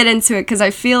need to get into it, because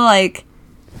I feel like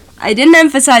I didn't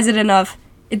emphasize it enough.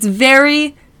 It's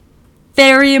very,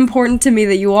 very important to me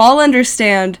that you all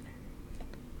understand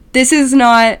this is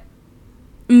not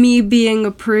me being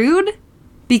a prude,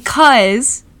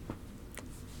 because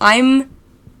I'm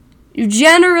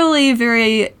generally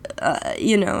very,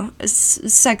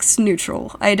 sex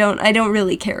neutral. I don't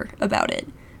really care about it.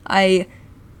 I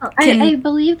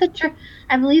believe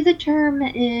the term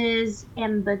is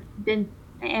ambivalent.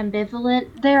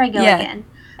 There I go again.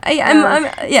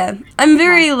 I'm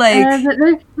very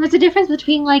there's a difference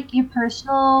between your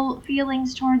personal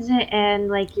feelings towards it and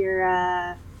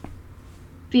your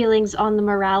feelings on the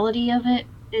morality of it.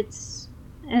 It's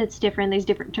different. There's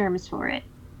different terms for it.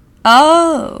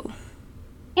 Oh.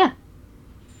 Yeah.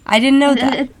 I didn't know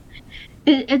that.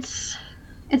 It's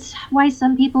why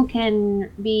some people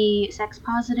can be sex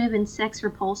positive and sex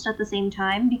repulsed at the same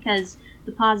time, because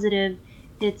the positive,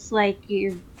 it's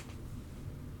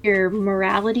your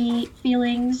morality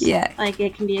feelings. Yeah.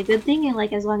 It can be a good thing,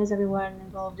 and as long as everyone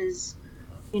involved is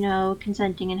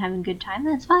consenting and having a good time,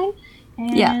 that's fine.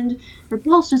 Yeah. And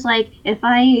RuPaul's just like, if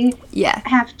I Yeah.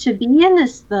 have to be in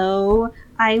this, though,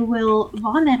 I will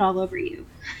vomit all over you.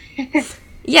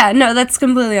 Yeah, no, that's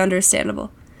completely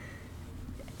understandable.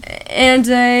 And,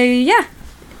 yeah.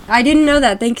 I didn't know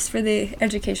that. Thanks for the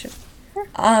education.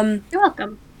 You're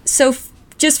welcome. So,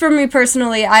 just for me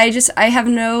personally, I have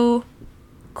no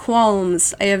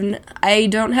qualms. I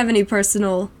don't have any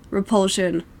personal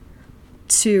repulsion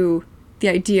to the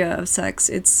idea of sex.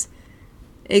 It's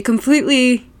a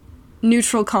completely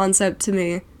neutral concept to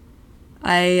me.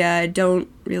 I don't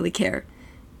really care.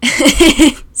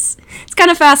 It's kind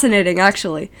of fascinating,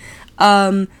 actually.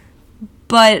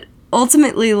 But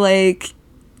ultimately, like,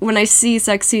 when I see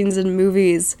sex scenes in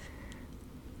movies,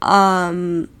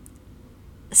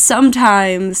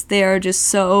 sometimes they are just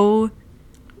so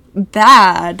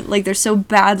bad, like, they're so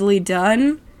badly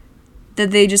done,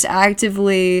 that they just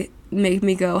actively make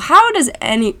me go, how does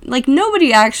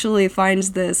nobody actually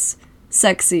finds this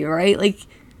sexy, right? Like,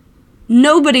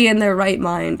 nobody in their right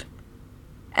mind.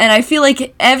 And I feel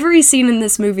like every scene in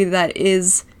this movie that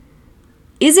is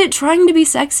it trying to be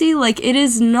sexy? Like, it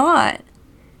is not.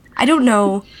 I don't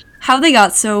know how they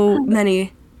got so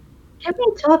many. Can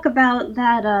we talk about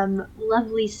that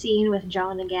lovely scene with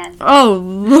John again?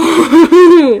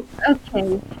 Oh.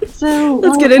 Okay, so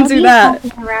let's get into that.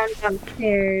 Walking around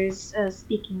downstairs,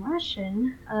 speaking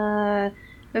Russian,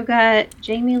 we've got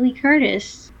Jamie Lee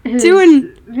Curtis, who's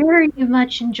doing very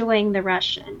much enjoying the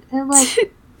Russian. And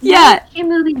like, yeah, a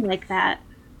movie like that.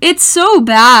 It's so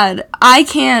bad. I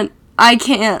can't.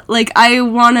 Like, I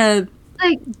wanna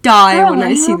die girl, when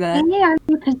I see that. Are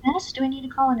you possessed? Do I need to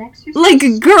call an exorcist? Like,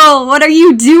 girl, what are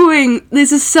you doing?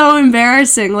 This is so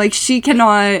embarrassing. Like, she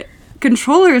cannot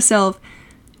control herself.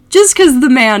 Just because the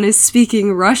man is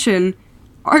speaking Russian,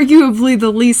 arguably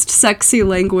the least sexy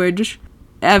language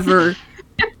ever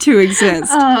to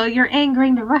exist. Oh, you're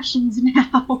angering the Russians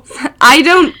now. I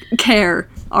don't care,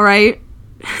 alright?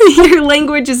 Your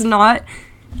language is not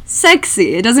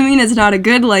sexy. It doesn't mean it's not a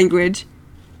good language.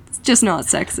 It's just not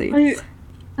sexy.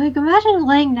 Like, imagine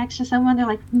laying next to someone, they're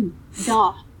like,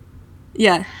 duh.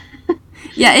 Yeah.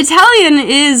 Yeah, Italian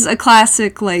is a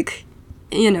classic, like,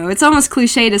 it's almost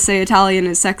cliche to say Italian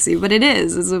is sexy, but it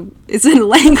is. It's a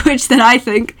language that I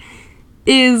think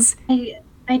is...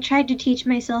 I tried to teach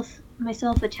myself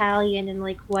Italian in,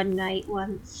 like, one night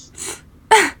once.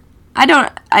 I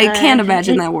can't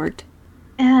imagine that worked.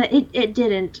 It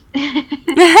didn't.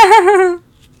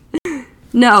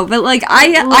 No, but, like,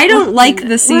 I don't like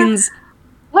the scenes...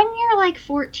 When you're, like,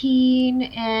 14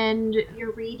 and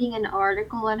you're reading an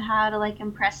article on how to, like,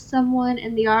 impress someone,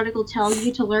 and the article tells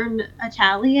you to learn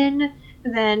Italian,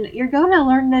 then you're gonna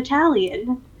learn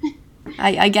Italian.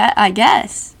 I guess. I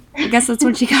guess that's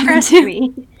what you gotta Trust do.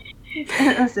 me.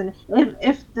 Listen,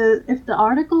 if the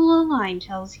article online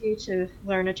tells you to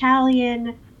learn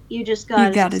Italian, you just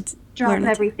gotta drop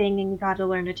everything and you gotta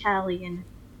learn Italian.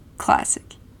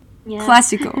 Classic. Yeah.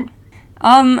 Classico.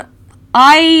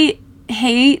 I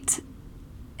hate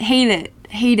it.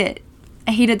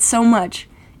 I hate it so much.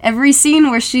 Every scene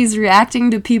where she's reacting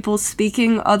to people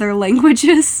speaking other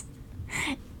languages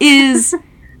is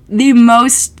the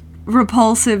most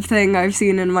repulsive thing I've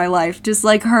seen in my life. Just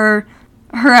like her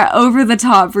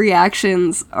over-the-top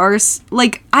reactions are,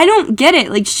 like, I don't get it.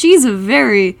 Like, she's a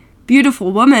very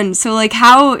beautiful woman, so, like,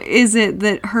 how is it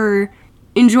that her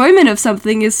enjoyment of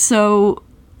something is so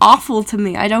awful to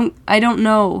me? I don't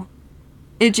know.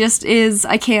 It just is.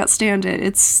 I can't stand it.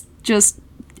 It's just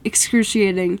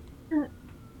excruciating.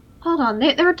 Hold on.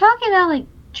 They were talking about, like,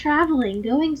 traveling,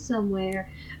 going somewhere.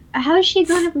 How is she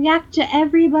going to react to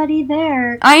everybody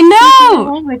there? I know! In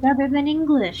a language other than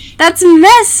English. That's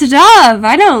messed up.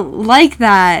 I don't like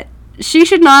that. She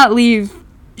should not leave.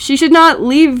 She should not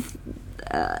leave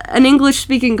an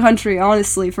English-speaking country,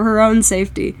 honestly, for her own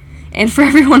safety. And for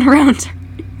everyone around her.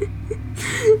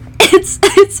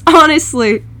 It's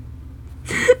honestly...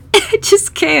 I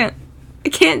just can't. I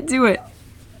can't do it.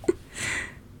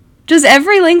 Does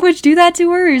every language do that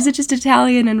to her, or is it just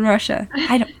Italian and Russian?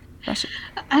 I don't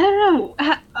know.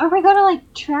 Are we gonna,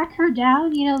 like, track her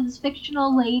down, this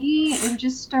fictional lady, and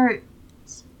just start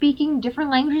speaking different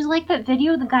languages like that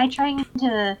video? The guy trying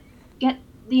to get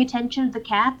the attention of the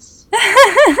cats?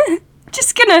 I'm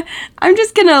just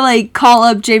gonna, like, call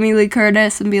up Jamie Lee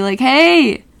Curtis and be like,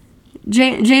 hey,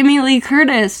 Jamie Lee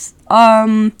Curtis,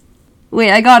 wait,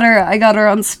 I got her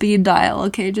on speed dial.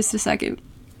 Okay, just a second.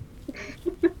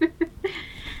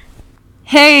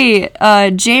 Hey,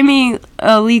 Jamie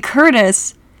Lee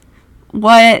Curtis,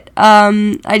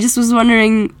 I just was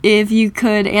wondering if you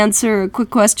could answer a quick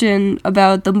question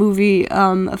about the movie,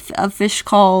 A Fish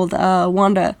Called,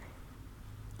 Wanda.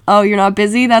 Oh, you're not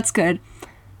busy? That's good.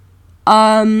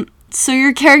 So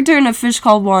your character in A Fish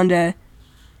Called Wanda,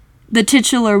 the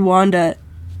titular Wanda,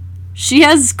 she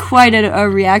has quite a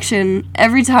reaction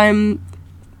every time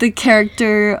the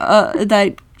character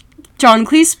that John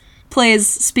Cleese plays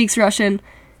speaks Russian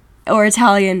or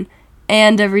Italian,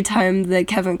 and every time that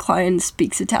Kevin Kline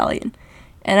speaks Italian.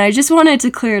 And I just wanted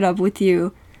to clear it up with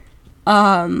you.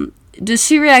 Does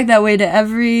she react that way to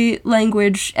every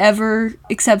language ever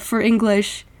except for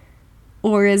English?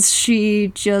 Or is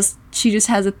she just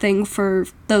has a thing for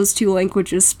those two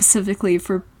languages specifically,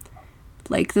 for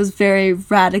like those very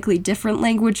radically different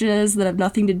languages that have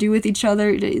nothing to do with each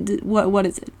other? What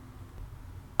is it?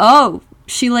 Oh,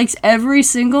 she likes every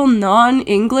single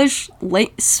non-English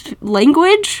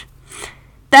language?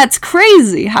 That's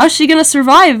crazy. How's she gonna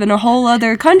survive in a whole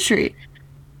other country?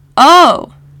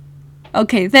 Oh.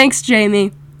 Okay, thanks,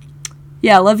 Jamie.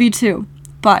 Yeah, love you too.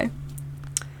 Bye.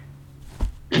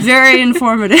 Very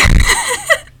informative.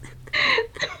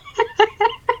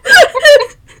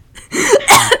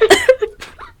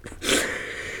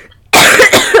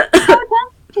 How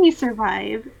does she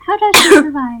survive? How does she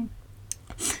survive?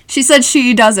 She said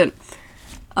she doesn't.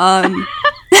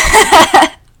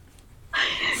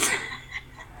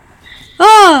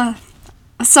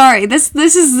 Sorry. This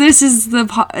is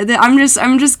the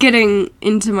I'm just getting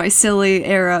into my silly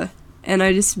era, and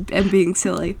I just am being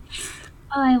silly.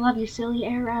 Oh, I love your silly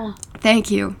era.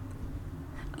 Thank you.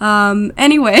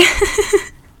 Anyway.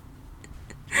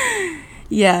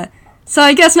 Yeah. So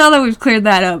I guess now that we've cleared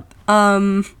that up,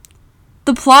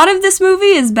 the plot of this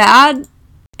movie is bad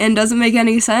and doesn't make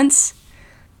any sense.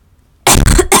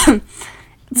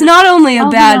 It's not only a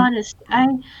bad... I'll be honest,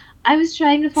 I was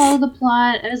trying to follow the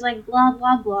plot. I was like, blah,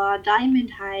 blah, blah,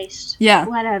 diamond heist. Yeah.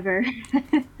 Whatever.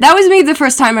 That was me the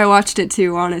first time I watched it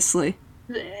too, honestly.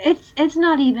 It's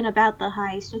not even about the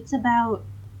heist. It's about...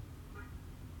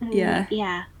 Yeah.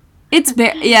 Yeah.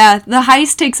 Yeah, the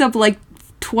heist takes up like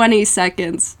 20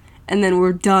 seconds, and then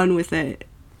we're done with it.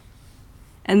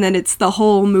 And then it's the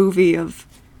whole movie of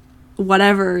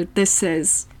whatever this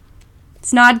is.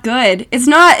 It's not good. It's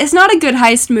not a good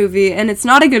heist movie, and it's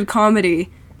not a good comedy.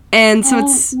 And so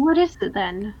it's... What is it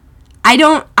then? I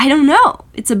don't know.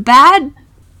 It's a bad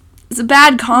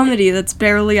comedy that's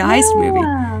barely a heist movie.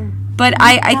 But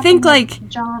I think, like...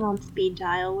 John on speed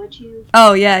dial, would you?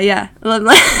 Oh, yeah.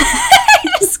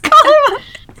 Just call him up.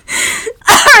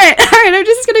 Alright, I'm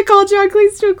just gonna call John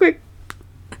Cleese real quick.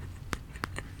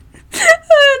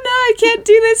 Oh, no, I can't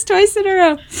do this twice in a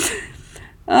row.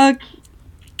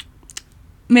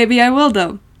 Maybe I will,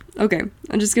 though. Okay,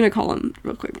 I'm just gonna call him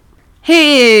real quick.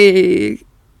 Hey,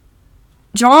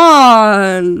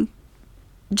 John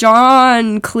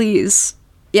Cleese.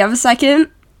 You have a second?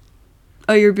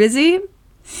 Oh, you're busy?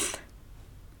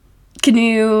 Can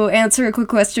you answer a quick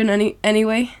question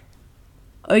anyway?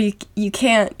 Oh, you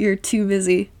can't. You're too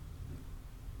busy.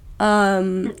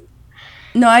 No,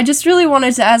 I just really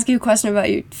wanted to ask you a question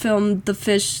about your film, The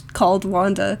Fish Called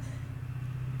Wanda.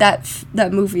 That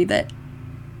movie that...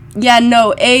 Yeah,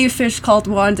 no, A Fish Called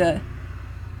Wanda.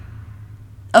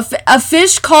 A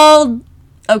fish called...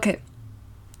 Okay.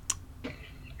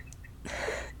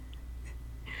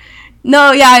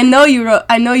 No, yeah, I know you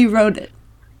wrote it.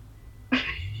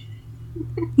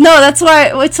 No, that's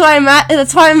why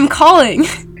I'm calling.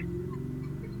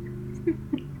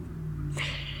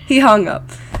 He hung up.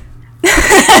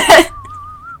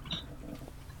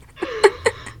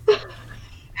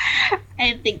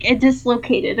 I think I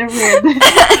dislocated a rib.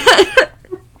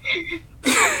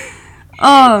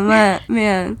 Oh,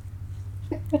 man.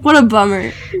 What a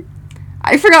bummer.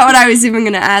 I forgot what I was even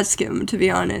going to ask him, to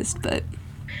be honest, but...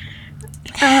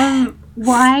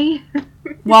 Why?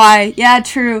 Why? Yeah,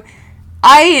 true.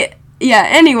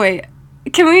 Anyway,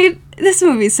 this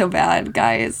movie's so bad,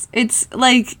 guys. It's,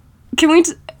 like,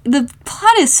 the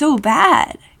plot is so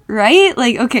bad, right?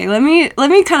 Like, okay, let me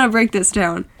kind of break this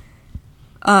down.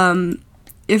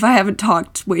 If I haven't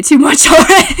talked way too much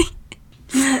already.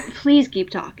 Please keep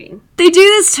talking. They do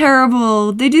this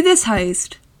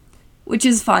heist, which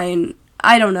is fine.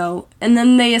 I don't know. And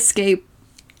then they escape.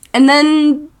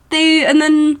 So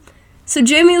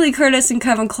Jamie Lee Curtis and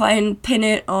Kevin Kline pin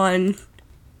it on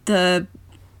the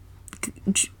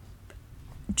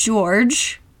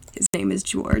George. His name is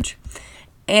George.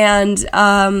 And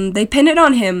they pin it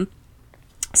on him.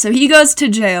 So he goes to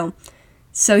jail.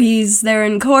 So he's there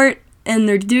in court, and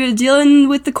they're dealing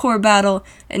with the court battle,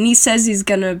 and he says he's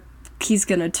gonna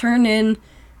turn in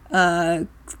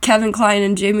Kevin Kline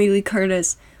and Jamie Lee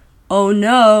Curtis oh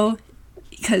no,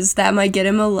 because that might get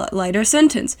him a lighter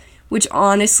sentence, which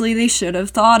honestly they should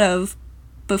have thought of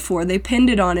before they pinned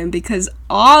it on him, because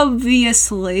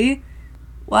obviously,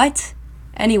 what?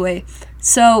 Anyway,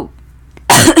 so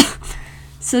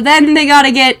then they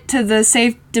gotta get to the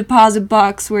safe deposit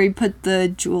box where he put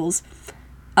the jewels,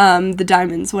 the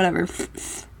diamonds, whatever.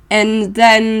 And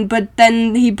then, but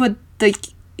then he put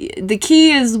the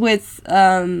key is with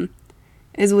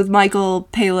Michael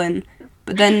Palin,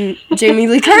 but then Jamie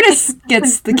Lee Curtis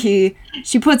gets the key.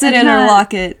 She puts it in her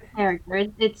locket. Character,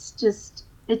 it's just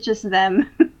them.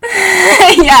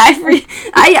 Yeah,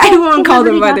 I won't call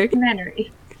them by their.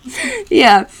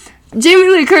 Yeah, Jamie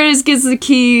Lee Curtis gets the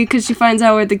key because she finds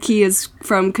out where the key is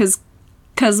from, because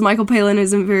Michael Palin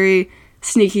isn't very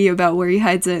sneaky about where he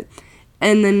hides it,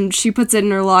 and then she puts it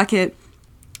in her locket.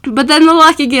 But then the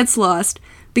locket gets lost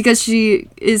because she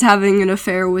is having an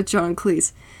affair with John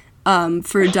Cleese,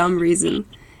 for a dumb reason.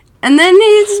 And then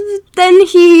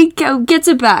he gets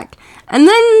it back. And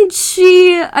then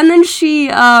she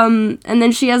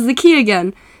has the key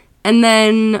again. And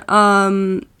then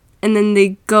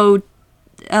they go,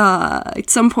 at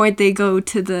some point they go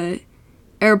to the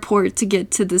airport to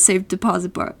get to the safe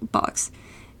deposit box.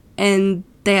 And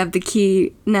they have the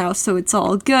key now, so it's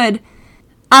all good.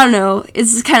 I don't know,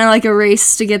 it's kind of like a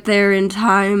race to get there in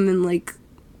time, and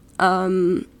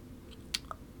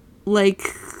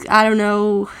I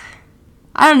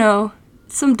don't know,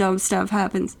 some dumb stuff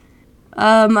happens.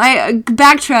 I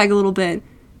backtrack a little bit.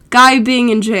 Guy being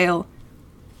in jail.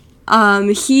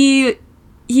 He's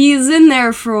in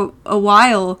there for a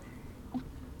while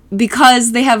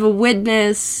because they have a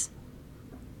witness,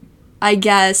 I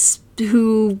guess,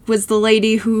 who was the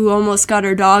lady who almost got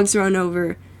her dogs run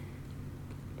over.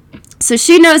 So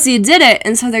she knows he did it,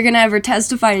 and so they're gonna have her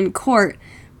testify in court.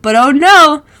 But oh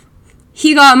no,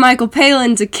 he got Michael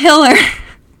Palin to kill her.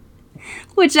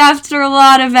 Which, after a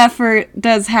lot of effort,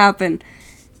 does happen.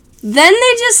 Then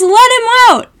they just let him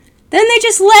out. They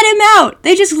just let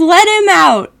him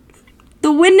out.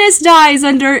 The witness dies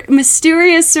under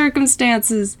mysterious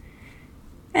circumstances.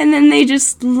 And then they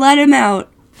just let him out.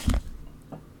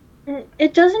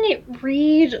 It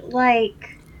read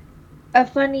like a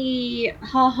funny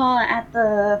haha at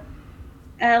the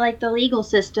legal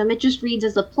system. It just reads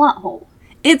as a plot hole.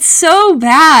 It's so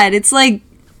bad. It's like,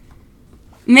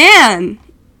 man,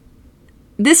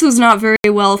 this was not very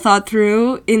well thought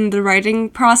through in the writing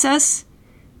process.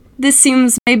 This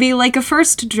seems maybe like a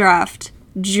first draft.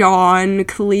 John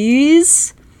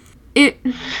Cleese. The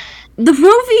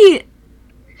movie,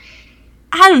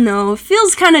 I don't know,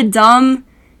 feels kind of dumb.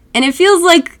 And it feels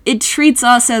like it treats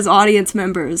us as audience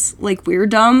members like we're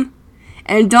dumb.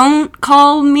 And don't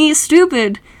call me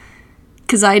stupid,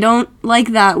 because I don't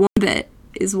like that one bit,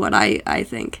 is what I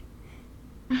think.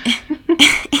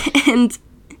 And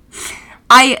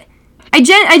I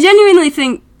genuinely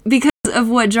think, because of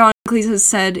what John Cleese has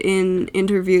said in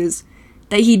interviews,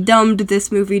 that he dumbed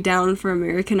this movie down for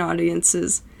American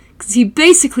audiences. Because he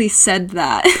basically said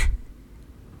that.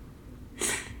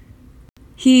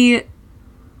 He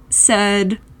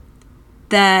said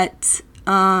that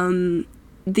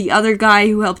the other guy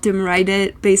who helped him write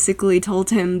it basically told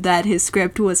him that his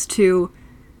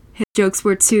jokes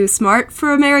were too smart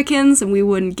for Americans and we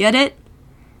wouldn't get it.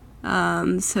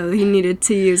 So he needed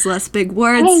to use less big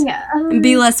words and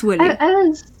be less witty.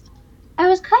 I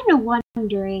was kind of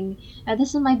wondering,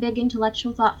 this is my big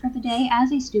intellectual thought for the day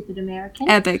as a stupid American.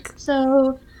 Epic.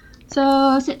 So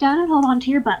sit down and hold on to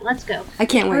your butt. Let's go. I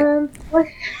can't wait.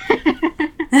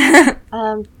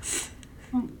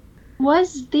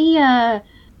 Was the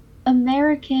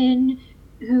American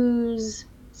who's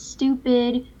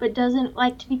stupid but doesn't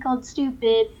like to be called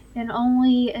stupid and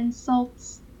only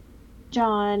insults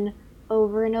John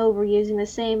over and over using the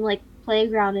same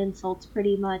playground insults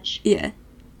pretty much? Yeah.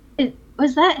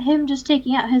 Was that him just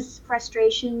taking out his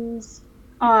frustrations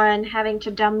on having to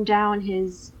dumb down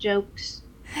his jokes?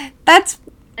 That's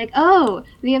oh,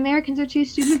 the Americans are too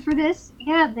stupid for this?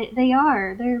 Yeah, they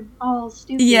are. They're all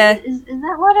stupid. Yeah. Is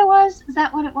that what it was? Is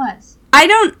that what it was? I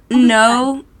don't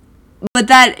know, but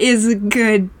that is a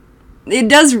good... It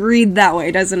does read that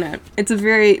way, doesn't it?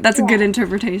 That's a good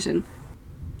interpretation.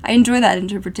 I enjoy that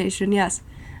interpretation, yes.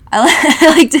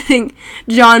 I like to think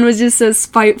John was just so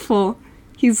spiteful.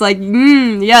 He's like,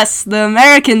 yes, the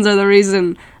Americans are the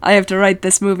reason I have to write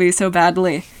this movie so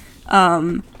badly.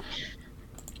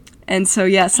 And so,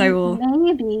 yes, I will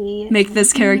make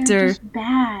this character just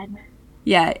bad.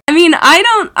 Yeah, I mean,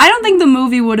 I don't think the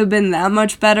movie would have been that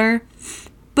much better,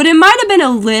 but it might have been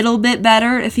a little bit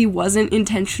better if he wasn't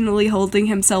intentionally holding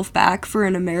himself back for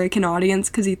an American audience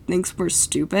because he thinks we're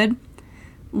stupid.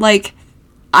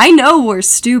 I know we're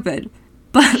stupid,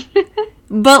 but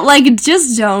like,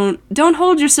 just don't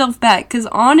hold yourself back, because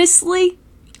honestly,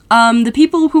 the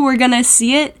people who are gonna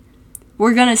see it,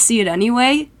 we're gonna see it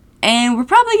anyway, and we're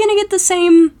probably gonna get the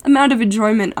same amount of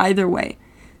enjoyment either way.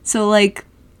 So, like,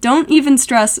 don't even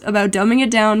stress about dumbing it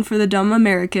down for the dumb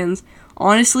Americans.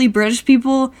 Honestly, British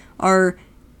people are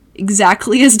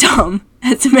exactly as dumb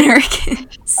as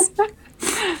Americans.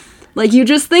 Like, you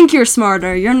just think you're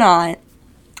smarter, you're not.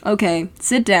 Okay,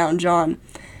 sit down, John.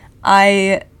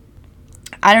 I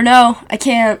don't know. I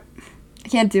can't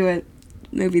do it.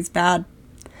 The movie's bad.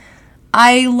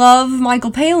 I love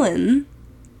Michael Palin,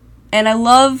 and I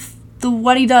love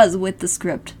what he does with the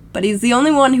script, but he's the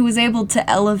only one who was able to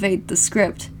elevate the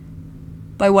script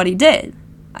by what he did,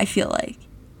 I feel like.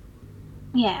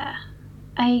 Yeah.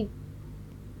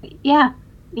 Yeah.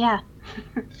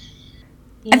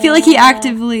 I feel like he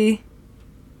actively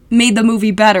made the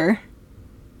movie better.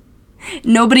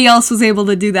 Nobody else was able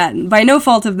to do that, by no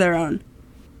fault of their own.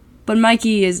 But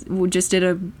Mikey just did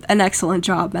an excellent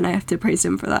job, and I have to praise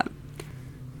him for that.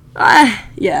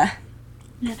 Yeah.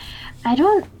 I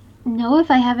don't know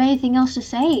if I have anything else to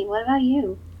say. What about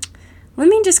you? Let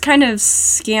me just kind of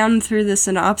scan through the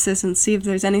synopsis and see if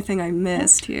there's anything I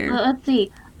missed here. Let's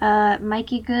see.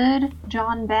 Mikey good,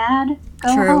 John bad,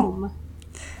 go True. home.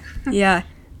 Yeah.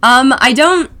 I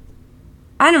don't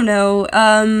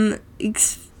know.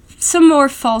 Some more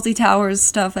Faulty Towers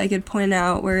stuff I could point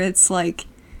out, where it's like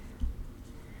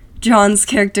John's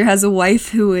character has a wife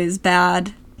who is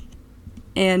bad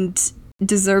and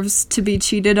deserves to be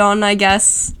cheated on, I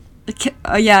guess.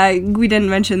 Yeah, we didn't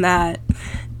mention that.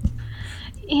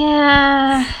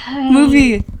 Yeah.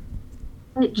 Movie.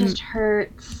 It just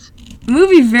hurts.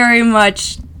 Movie very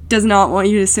much does not want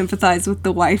you to sympathize with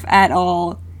the wife at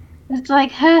all. It's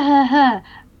like, ha,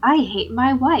 I hate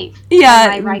my wife. Yeah.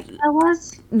 Am I right,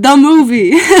 fellas? The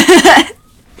movie.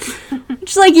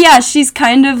 Just like, yeah, she's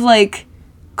kind of, like,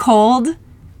 cold,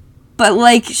 but,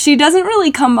 like, she doesn't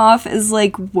really come off as,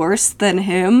 like, worse than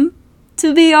him,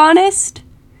 to be honest.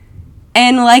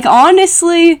 And, like,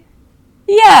 honestly,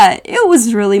 yeah, it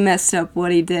was really messed up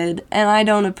what he did, and I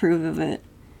don't approve of it.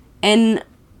 And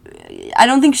I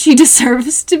don't think she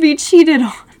deserves to be cheated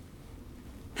on.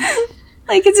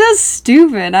 Like, it's just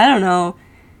stupid. I don't know.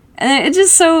 And it's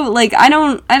just so, like, I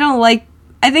don't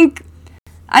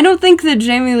think that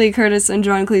Jamie Lee Curtis and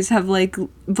John Cleese have, like,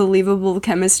 believable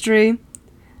chemistry.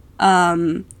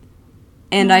 And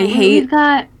I hate... We've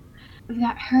got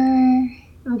her,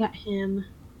 we got him.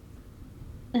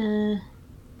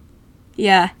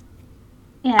 Yeah.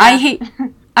 Yeah.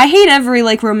 I hate every,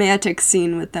 like, romantic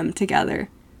scene with them together.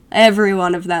 Every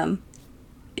one of them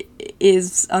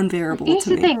is unbearable to me. Here's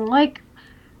the thing, like,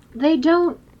 they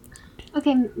don't...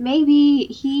 Okay, maybe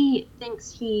he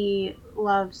thinks he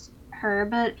loves her,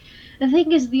 but the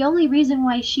thing is, the only reason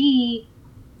why she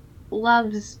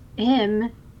loves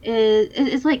him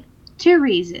is like, two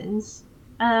reasons.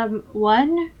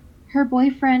 One, her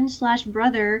boyfriend /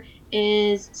 brother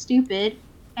is stupid,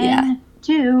 and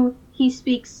two, he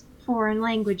speaks foreign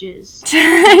languages.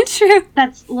 True.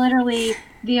 That's literally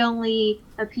the only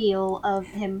appeal of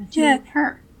him to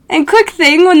her. And quick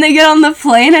thing, when they get on the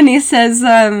plane and he says,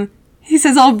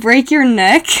 I'll break your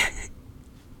neck.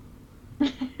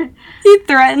 He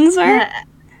threatens her.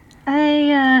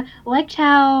 I liked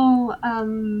how,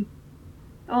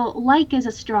 well, like is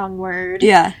a strong word.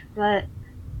 Yeah. But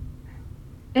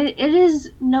it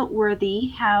is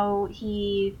noteworty how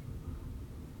he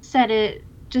said it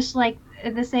just like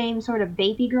the same sort of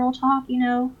baby girl talk, you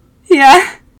know?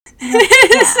 Yeah.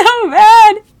 It's so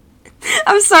bad.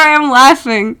 I'm sorry, I'm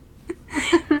laughing.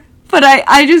 But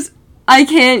I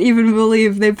can't even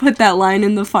believe they put that line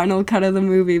in the final cut of the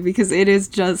movie, because it is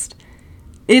just,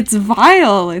 it's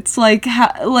vile. It's like,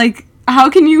 how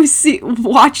can you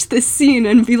watch this scene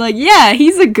and be like, yeah,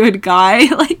 he's a good guy?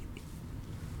 Like,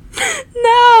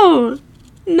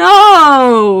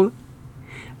 no.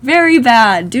 Very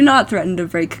bad. Do not threaten to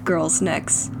break girls'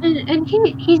 necks. And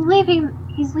he's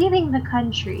leaving the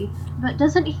country, but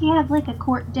doesn't he have like a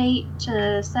court date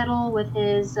to settle with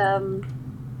his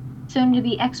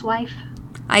soon-to-be ex-wife?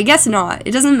 I guess not.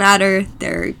 It doesn't matter.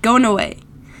 They're going away.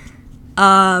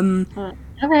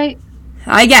 Okay.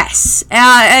 I guess.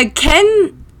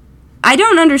 Ken, I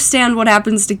don't understand what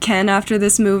happens to Ken after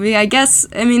this movie. I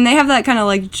mean, they have that kind of,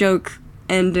 like, joke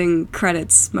ending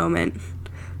credits moment.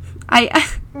 You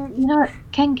know what?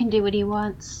 Ken can do what he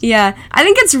wants. Yeah. I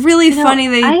think it's really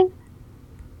funny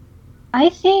I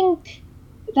think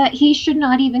that he should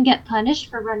not even get punished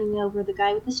for running over the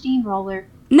guy with the steamroller.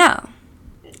 No.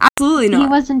 Absolutely not. He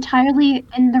was entirely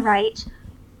in the right,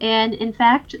 and in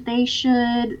fact, they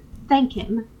thank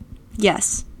him.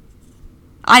 Yes.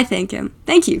 I thank him.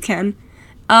 Thank you, Ken.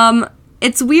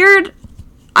 It's weird.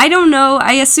 I don't know.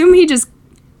 I assume he just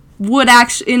would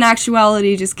in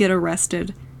actuality just get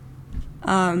arrested.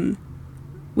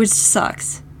 Which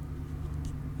sucks.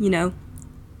 You know?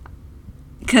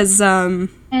 Because,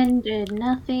 Ken did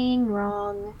nothing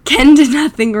wrong. Ken did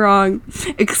nothing wrong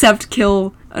except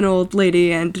kill an old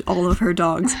lady and all of her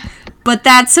dogs. But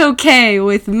that's okay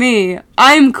with me.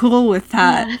 I'm cool with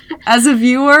that. As a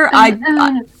viewer,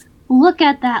 I look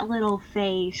at that little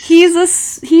face. He's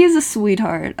a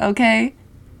sweetheart, okay?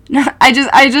 I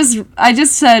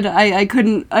just said I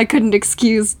couldn't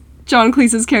excuse John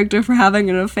Cleese's character for having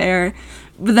an affair,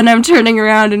 but then I'm turning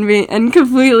around and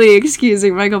completely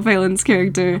excusing Michael Palin's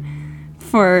character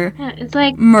for it's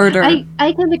like murder.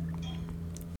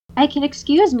 I can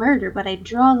excuse murder, but I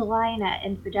draw the line at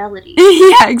infidelity.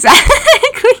 Yeah,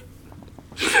 exactly.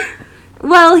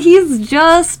 Well, he's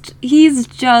just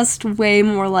way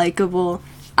more likable.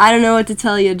 I don't know what to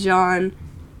tell you, John.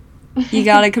 You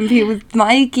gotta compete with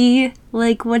Mikey.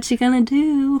 Like, what you gonna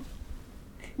do?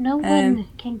 No one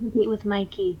can compete with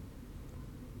Mikey.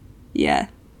 Yeah.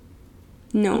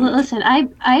 No. Listen,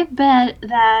 I bet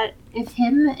that if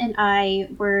him and I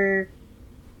were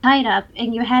tied up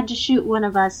and you had to shoot one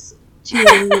of us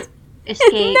to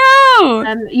escape, no!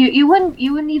 You wouldn't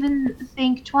even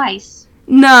think twice.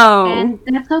 No. And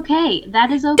that's okay.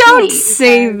 That is okay. Don't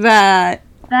say that.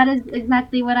 That is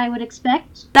exactly what I would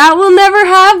expect. That will never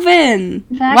happen.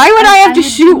 In fact, why would I have to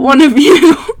shoot one of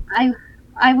you?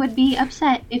 I would be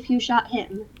upset if you shot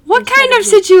him. What kind of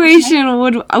situation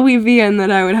would we be in that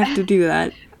I would have to do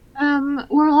that?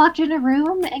 We're locked in a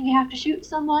room and you have to shoot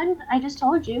someone. I just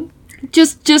told you.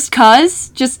 Just cuz?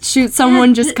 Just shoot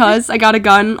someone just cuz? I got a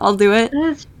gun, I'll do it.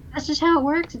 That's just how it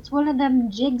works. It's one of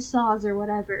them jigsaws or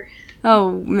whatever.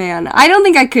 Oh man, I don't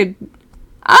think I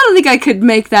could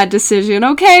make that decision,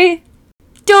 okay?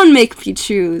 Don't make me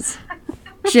choose.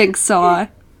 Jigsaw.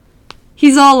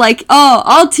 He's all like, oh,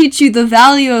 I'll teach you the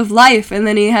value of life, and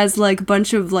then he has like a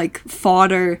bunch of like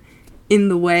fodder in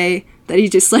the way that he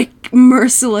just like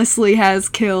mercilessly has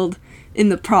killed in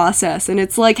the process, and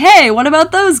it's like, hey, what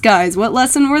about those guys? What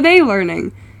lesson were they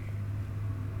learning?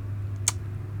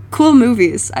 Cool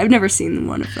movies. I've never seen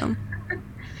one of them,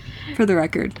 for the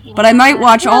record. Yeah, but I might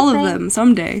watch all of them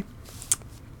someday.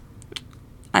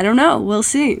 I don't know. We'll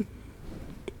see.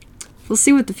 We'll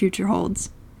see what the future holds.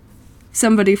 If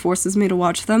somebody forces me to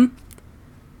watch them,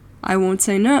 I won't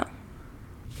say no.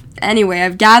 Anyway,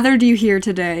 I've gathered you here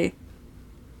today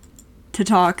to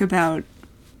talk about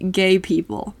gay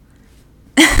people.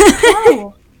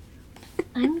 Oh,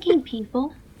 I'm gay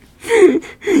people.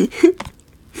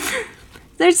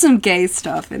 There's some gay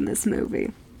stuff in this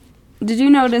movie. Did you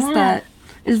notice that?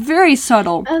 It's very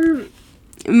subtle.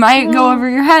 It might go over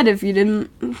your head if you didn't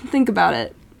think about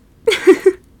it.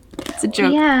 It's a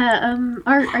joke. Yeah,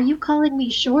 are you calling me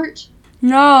short?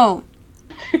 No.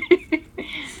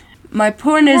 My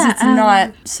point is it's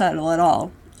not subtle at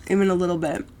all. Even a little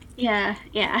bit. Yeah.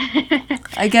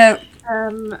 I get...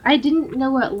 I didn't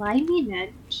know what limey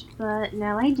meant, but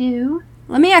now I do.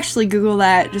 Let me actually Google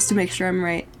that just to make sure I'm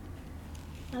right.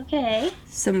 Okay.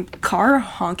 Some car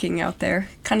honking out there.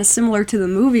 Kind of similar to the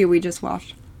movie we just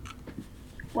watched.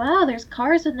 Wow, there's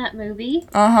cars in that movie.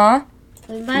 Uh-huh.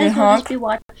 We might as well just be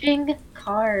watching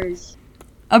Cars.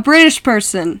 A British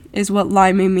person is what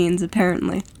limey means,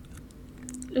 apparently.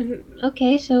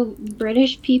 Okay, so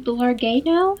British people are gay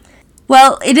now?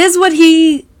 Well, it is what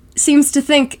he seems to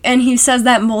think, and he says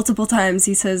that multiple times.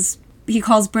 He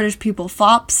calls British people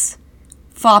fops.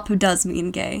 Fop does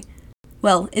mean gay.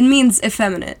 Well, it means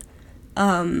effeminate.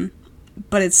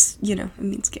 But it's, it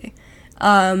means gay.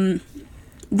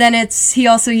 Then he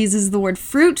also uses the word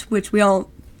fruit, which we all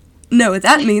know what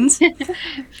that means.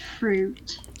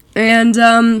 Fruit. And,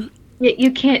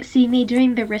 You can't see me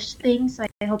doing the wrist thing, so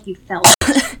I hope you felt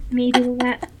me doing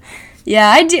that. Yeah,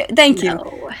 I do. Thank you.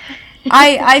 No.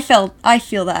 I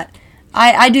feel that.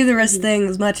 I do the wrist thing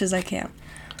as much as I can.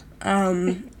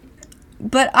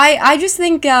 But I just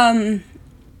think,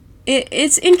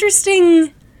 it's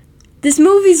interesting. This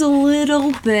movie's a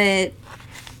little bit,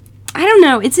 I don't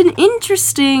know, it's an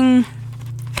interesting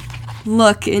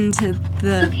look into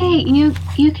the... Okay,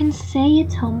 you can say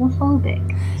it's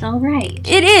homophobic. It's alright.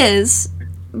 It is,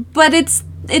 but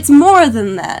it's more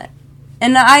than that.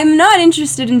 And I'm not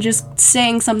interested in just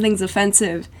saying something's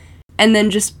offensive and then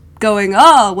just going,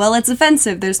 oh, well, it's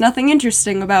offensive. There's nothing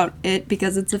interesting about it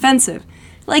because it's offensive.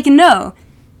 Like, no.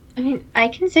 I mean, I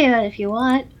can say that if you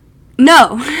want.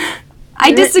 No.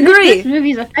 I disagree. This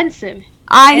movie's offensive.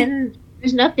 And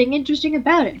there's nothing interesting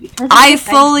about it because I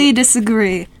fully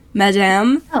disagree,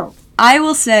 madame. Oh. I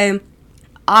will say,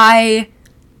 I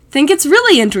think it's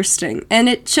really interesting, and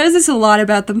it shows us a lot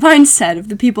about the mindset of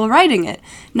the people writing it.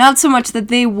 Not so much that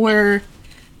they were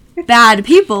bad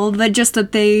people, but just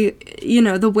that they,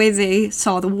 the way they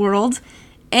saw the world,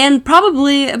 and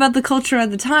probably about the culture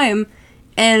at the time,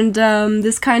 and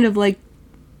this kind of, like,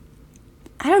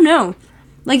 I don't know.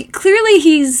 Like, clearly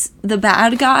he's the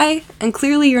bad guy, and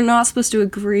clearly you're not supposed to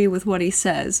agree with what he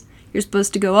says. You're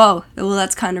supposed to go, oh, well,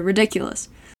 that's kind of ridiculous.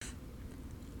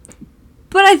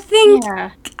 But I think,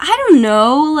 I don't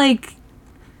know, like,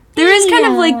 there is kind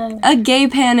of, like, a gay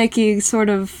panicky sort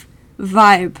of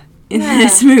vibe in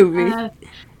this movie.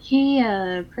 He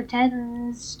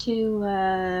pretends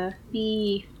to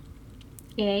be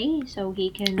gay so he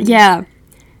can come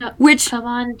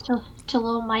on to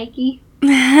little Mikey.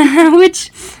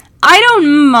 Which I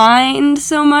don't mind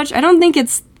so much. I don't think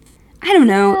it's, I don't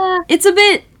know, it's a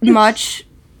bit much.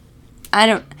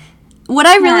 What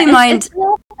I really mind... It's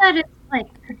not that it's, like,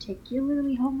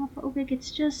 particularly homophobic,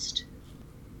 it's just,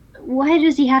 why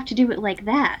does he have to do it like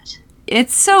that?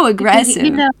 It's so aggressive.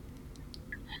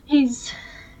 Because,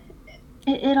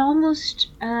 it almost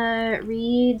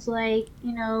reads like,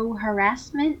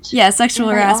 harassment. Yeah, sexual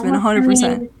harassment,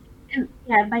 100%.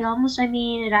 By almost I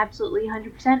mean it absolutely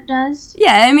 100% does.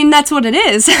 Yeah, I mean that's what it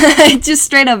is. It just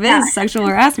straight up is sexual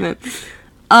harassment.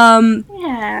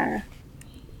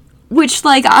 Which,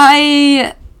 like,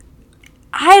 I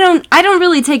don't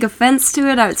really take offense to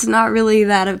it. It's not really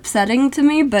that upsetting to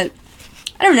me, but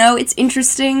I don't know, it's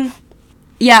interesting.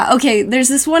 Yeah, okay, there's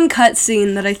this one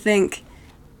cutscene that I think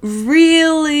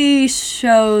really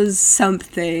shows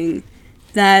something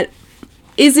that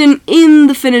isn't in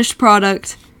the finished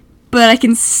product, but I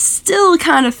can still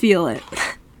kind of feel it.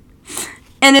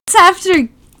 And it's after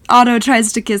Otto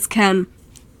tries to kiss Ken.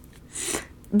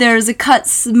 There's a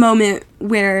moment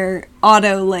where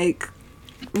Otto, like,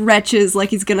 retches like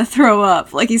he's gonna throw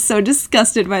up. Like, he's so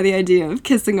disgusted by the idea of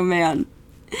kissing a man.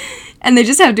 And they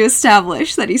just have to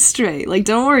establish that he's straight. Like,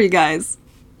 don't worry, guys.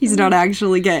 He's not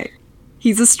actually gay.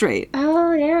 He's a straight.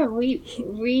 Oh, yeah,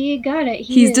 we got it.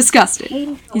 He's disgusted.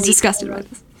 He's disgusted by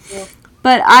this. Yeah.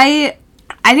 But I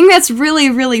think that's really,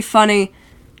 really funny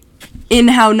in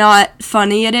how not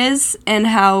funny it is and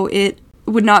how it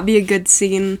would not be a good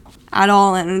scene at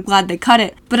all, and I'm glad they cut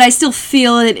it. But I still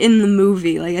feel it in the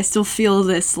movie. Like, I still feel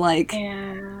this, like,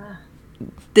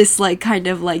 this, like, kind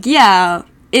of, like, yeah,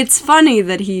 it's funny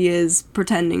that he is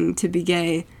pretending to be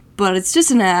gay, but it's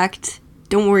just an act.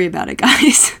 Don't worry about it,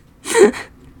 guys.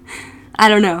 I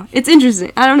don't know. It's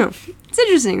interesting. I don't know. It's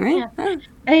interesting, right? Yeah.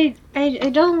 I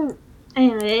don't...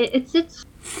 Anyway, it's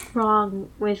wrong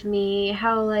with me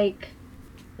how, like,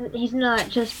 he's not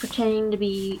just pretending to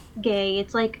be gay.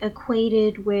 It's, like,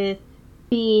 equated with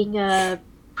being a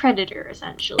predator,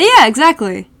 essentially. Yeah,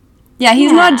 exactly. Yeah,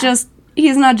 he's not just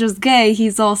gay.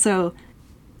 He's also,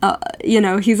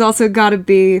 he's also got to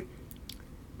be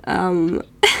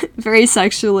very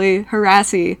sexually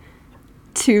harassy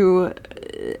to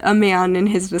a man in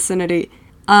his vicinity.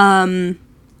 And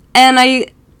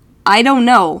I don't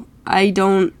know. I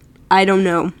don't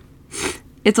know.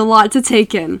 It's a lot to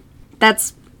take in.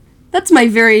 That's my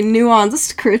very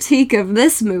nuanced critique of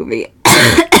this movie.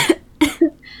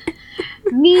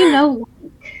 Me no.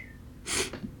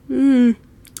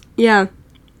 Yeah.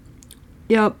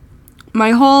 Yep.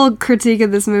 My whole critique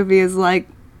of this movie is like,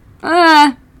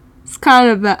 it's kind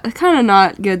of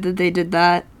not good that they did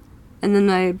that, and then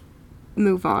I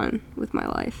move on with my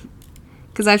life,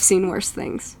 because I've seen worse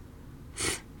things,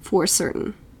 for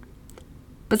certain.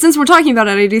 But since we're talking about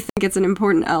it, I do think it's an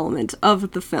important element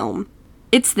of the film.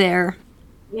 It's there.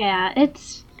 Yeah,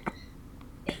 it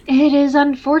is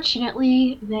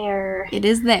unfortunately there. It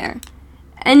is there.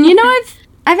 And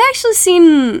I've actually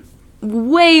seen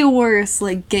way worse,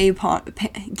 like, gay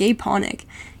panic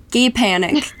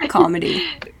comedy.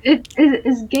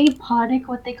 Is gay panic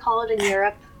what they call it in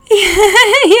Europe?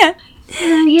 Yeah.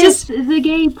 Yes, the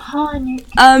gay panic.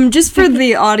 Just for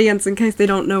the audience, in case they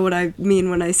don't know what I mean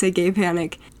when I say gay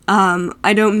panic,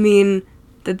 I don't mean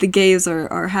that the gays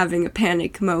are having a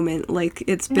panic moment, like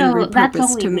it's been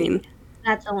repurposed to mean.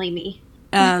 That's only me.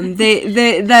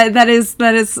 That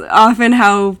is often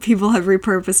how people have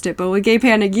repurposed it, but what gay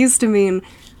panic used to mean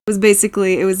was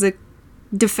basically, it was a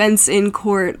defense in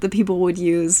court that people would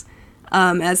use,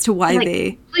 as to why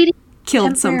they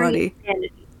killed somebody.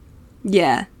 Insanity.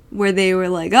 Yeah, where they were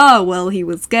like, oh, well, he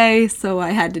was gay, so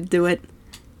I had to do it.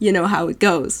 You know how it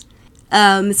goes.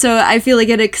 So I feel like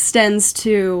it extends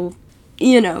to,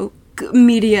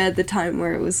 media at the time,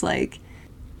 where it was like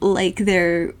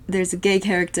there's a gay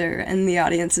character and the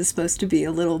audience is supposed to be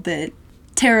a little bit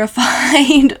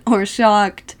terrified or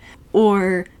shocked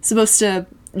or supposed to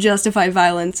justify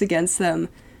violence against them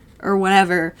or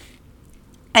whatever.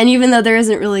 And even though there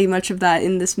isn't really much of that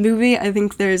in this movie, I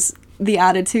think the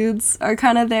attitudes are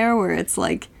kind of there where it's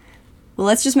like, well,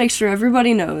 let's just make sure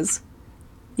everybody knows,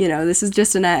 this is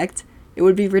just an act. It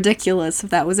would be ridiculous if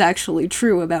that was actually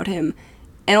true about him.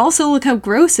 And also look how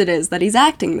gross it is that he's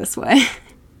acting this way.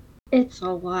 It's a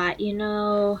lot,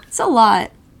 It's a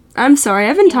lot. I'm sorry,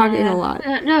 I've been talking a lot.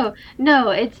 No,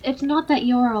 it's not that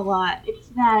you're a lot. It's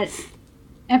that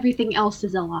everything else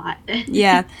is a lot.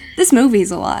 Yeah, this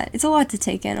movie's a lot. It's a lot to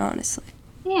take in, honestly.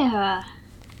 Yeah.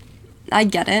 I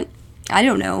get it. I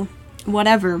don't know.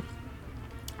 Whatever.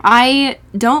 I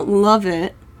don't love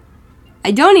it.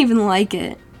 I don't even like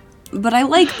it. But I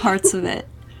like parts of it.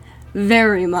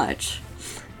 Very much.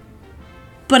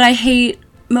 But I hate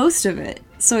most of it.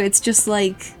 So it's just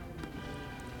like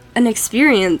an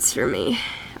experience for me.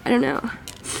 I don't know.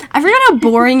 I forgot how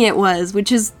boring it was,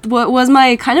 which is what was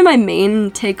my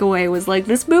main takeaway was like,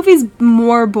 this movie's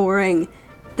more boring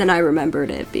than I remembered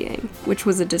it being, which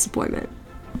was a disappointment.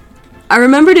 I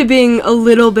remembered it being a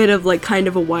little bit of like kind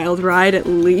of a wild ride at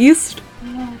least.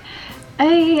 Yeah.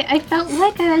 I felt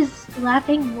like I was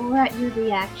laughing more at your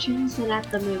reactions than at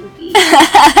the movie.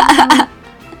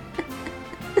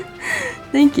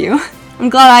 Thank you. I'm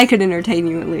glad I could entertain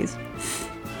you at least.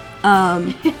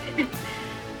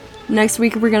 Next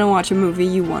week we're gonna watch a movie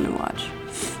you want to watch.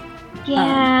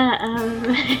 Yeah,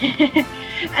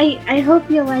 I hope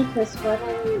you like this one.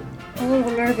 I'm a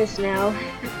little nervous now.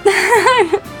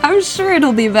 I'm sure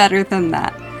it'll be better than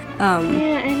that.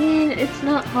 Yeah, I mean, it's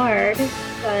not hard,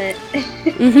 but...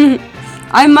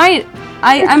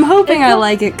 I'm hoping I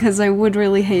like it, because I would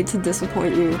really hate to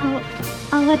disappoint you.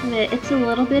 I'll admit, it's a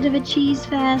little bit of a cheese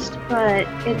fest, but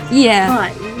it's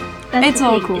fun. It's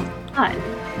all cool. It's fun.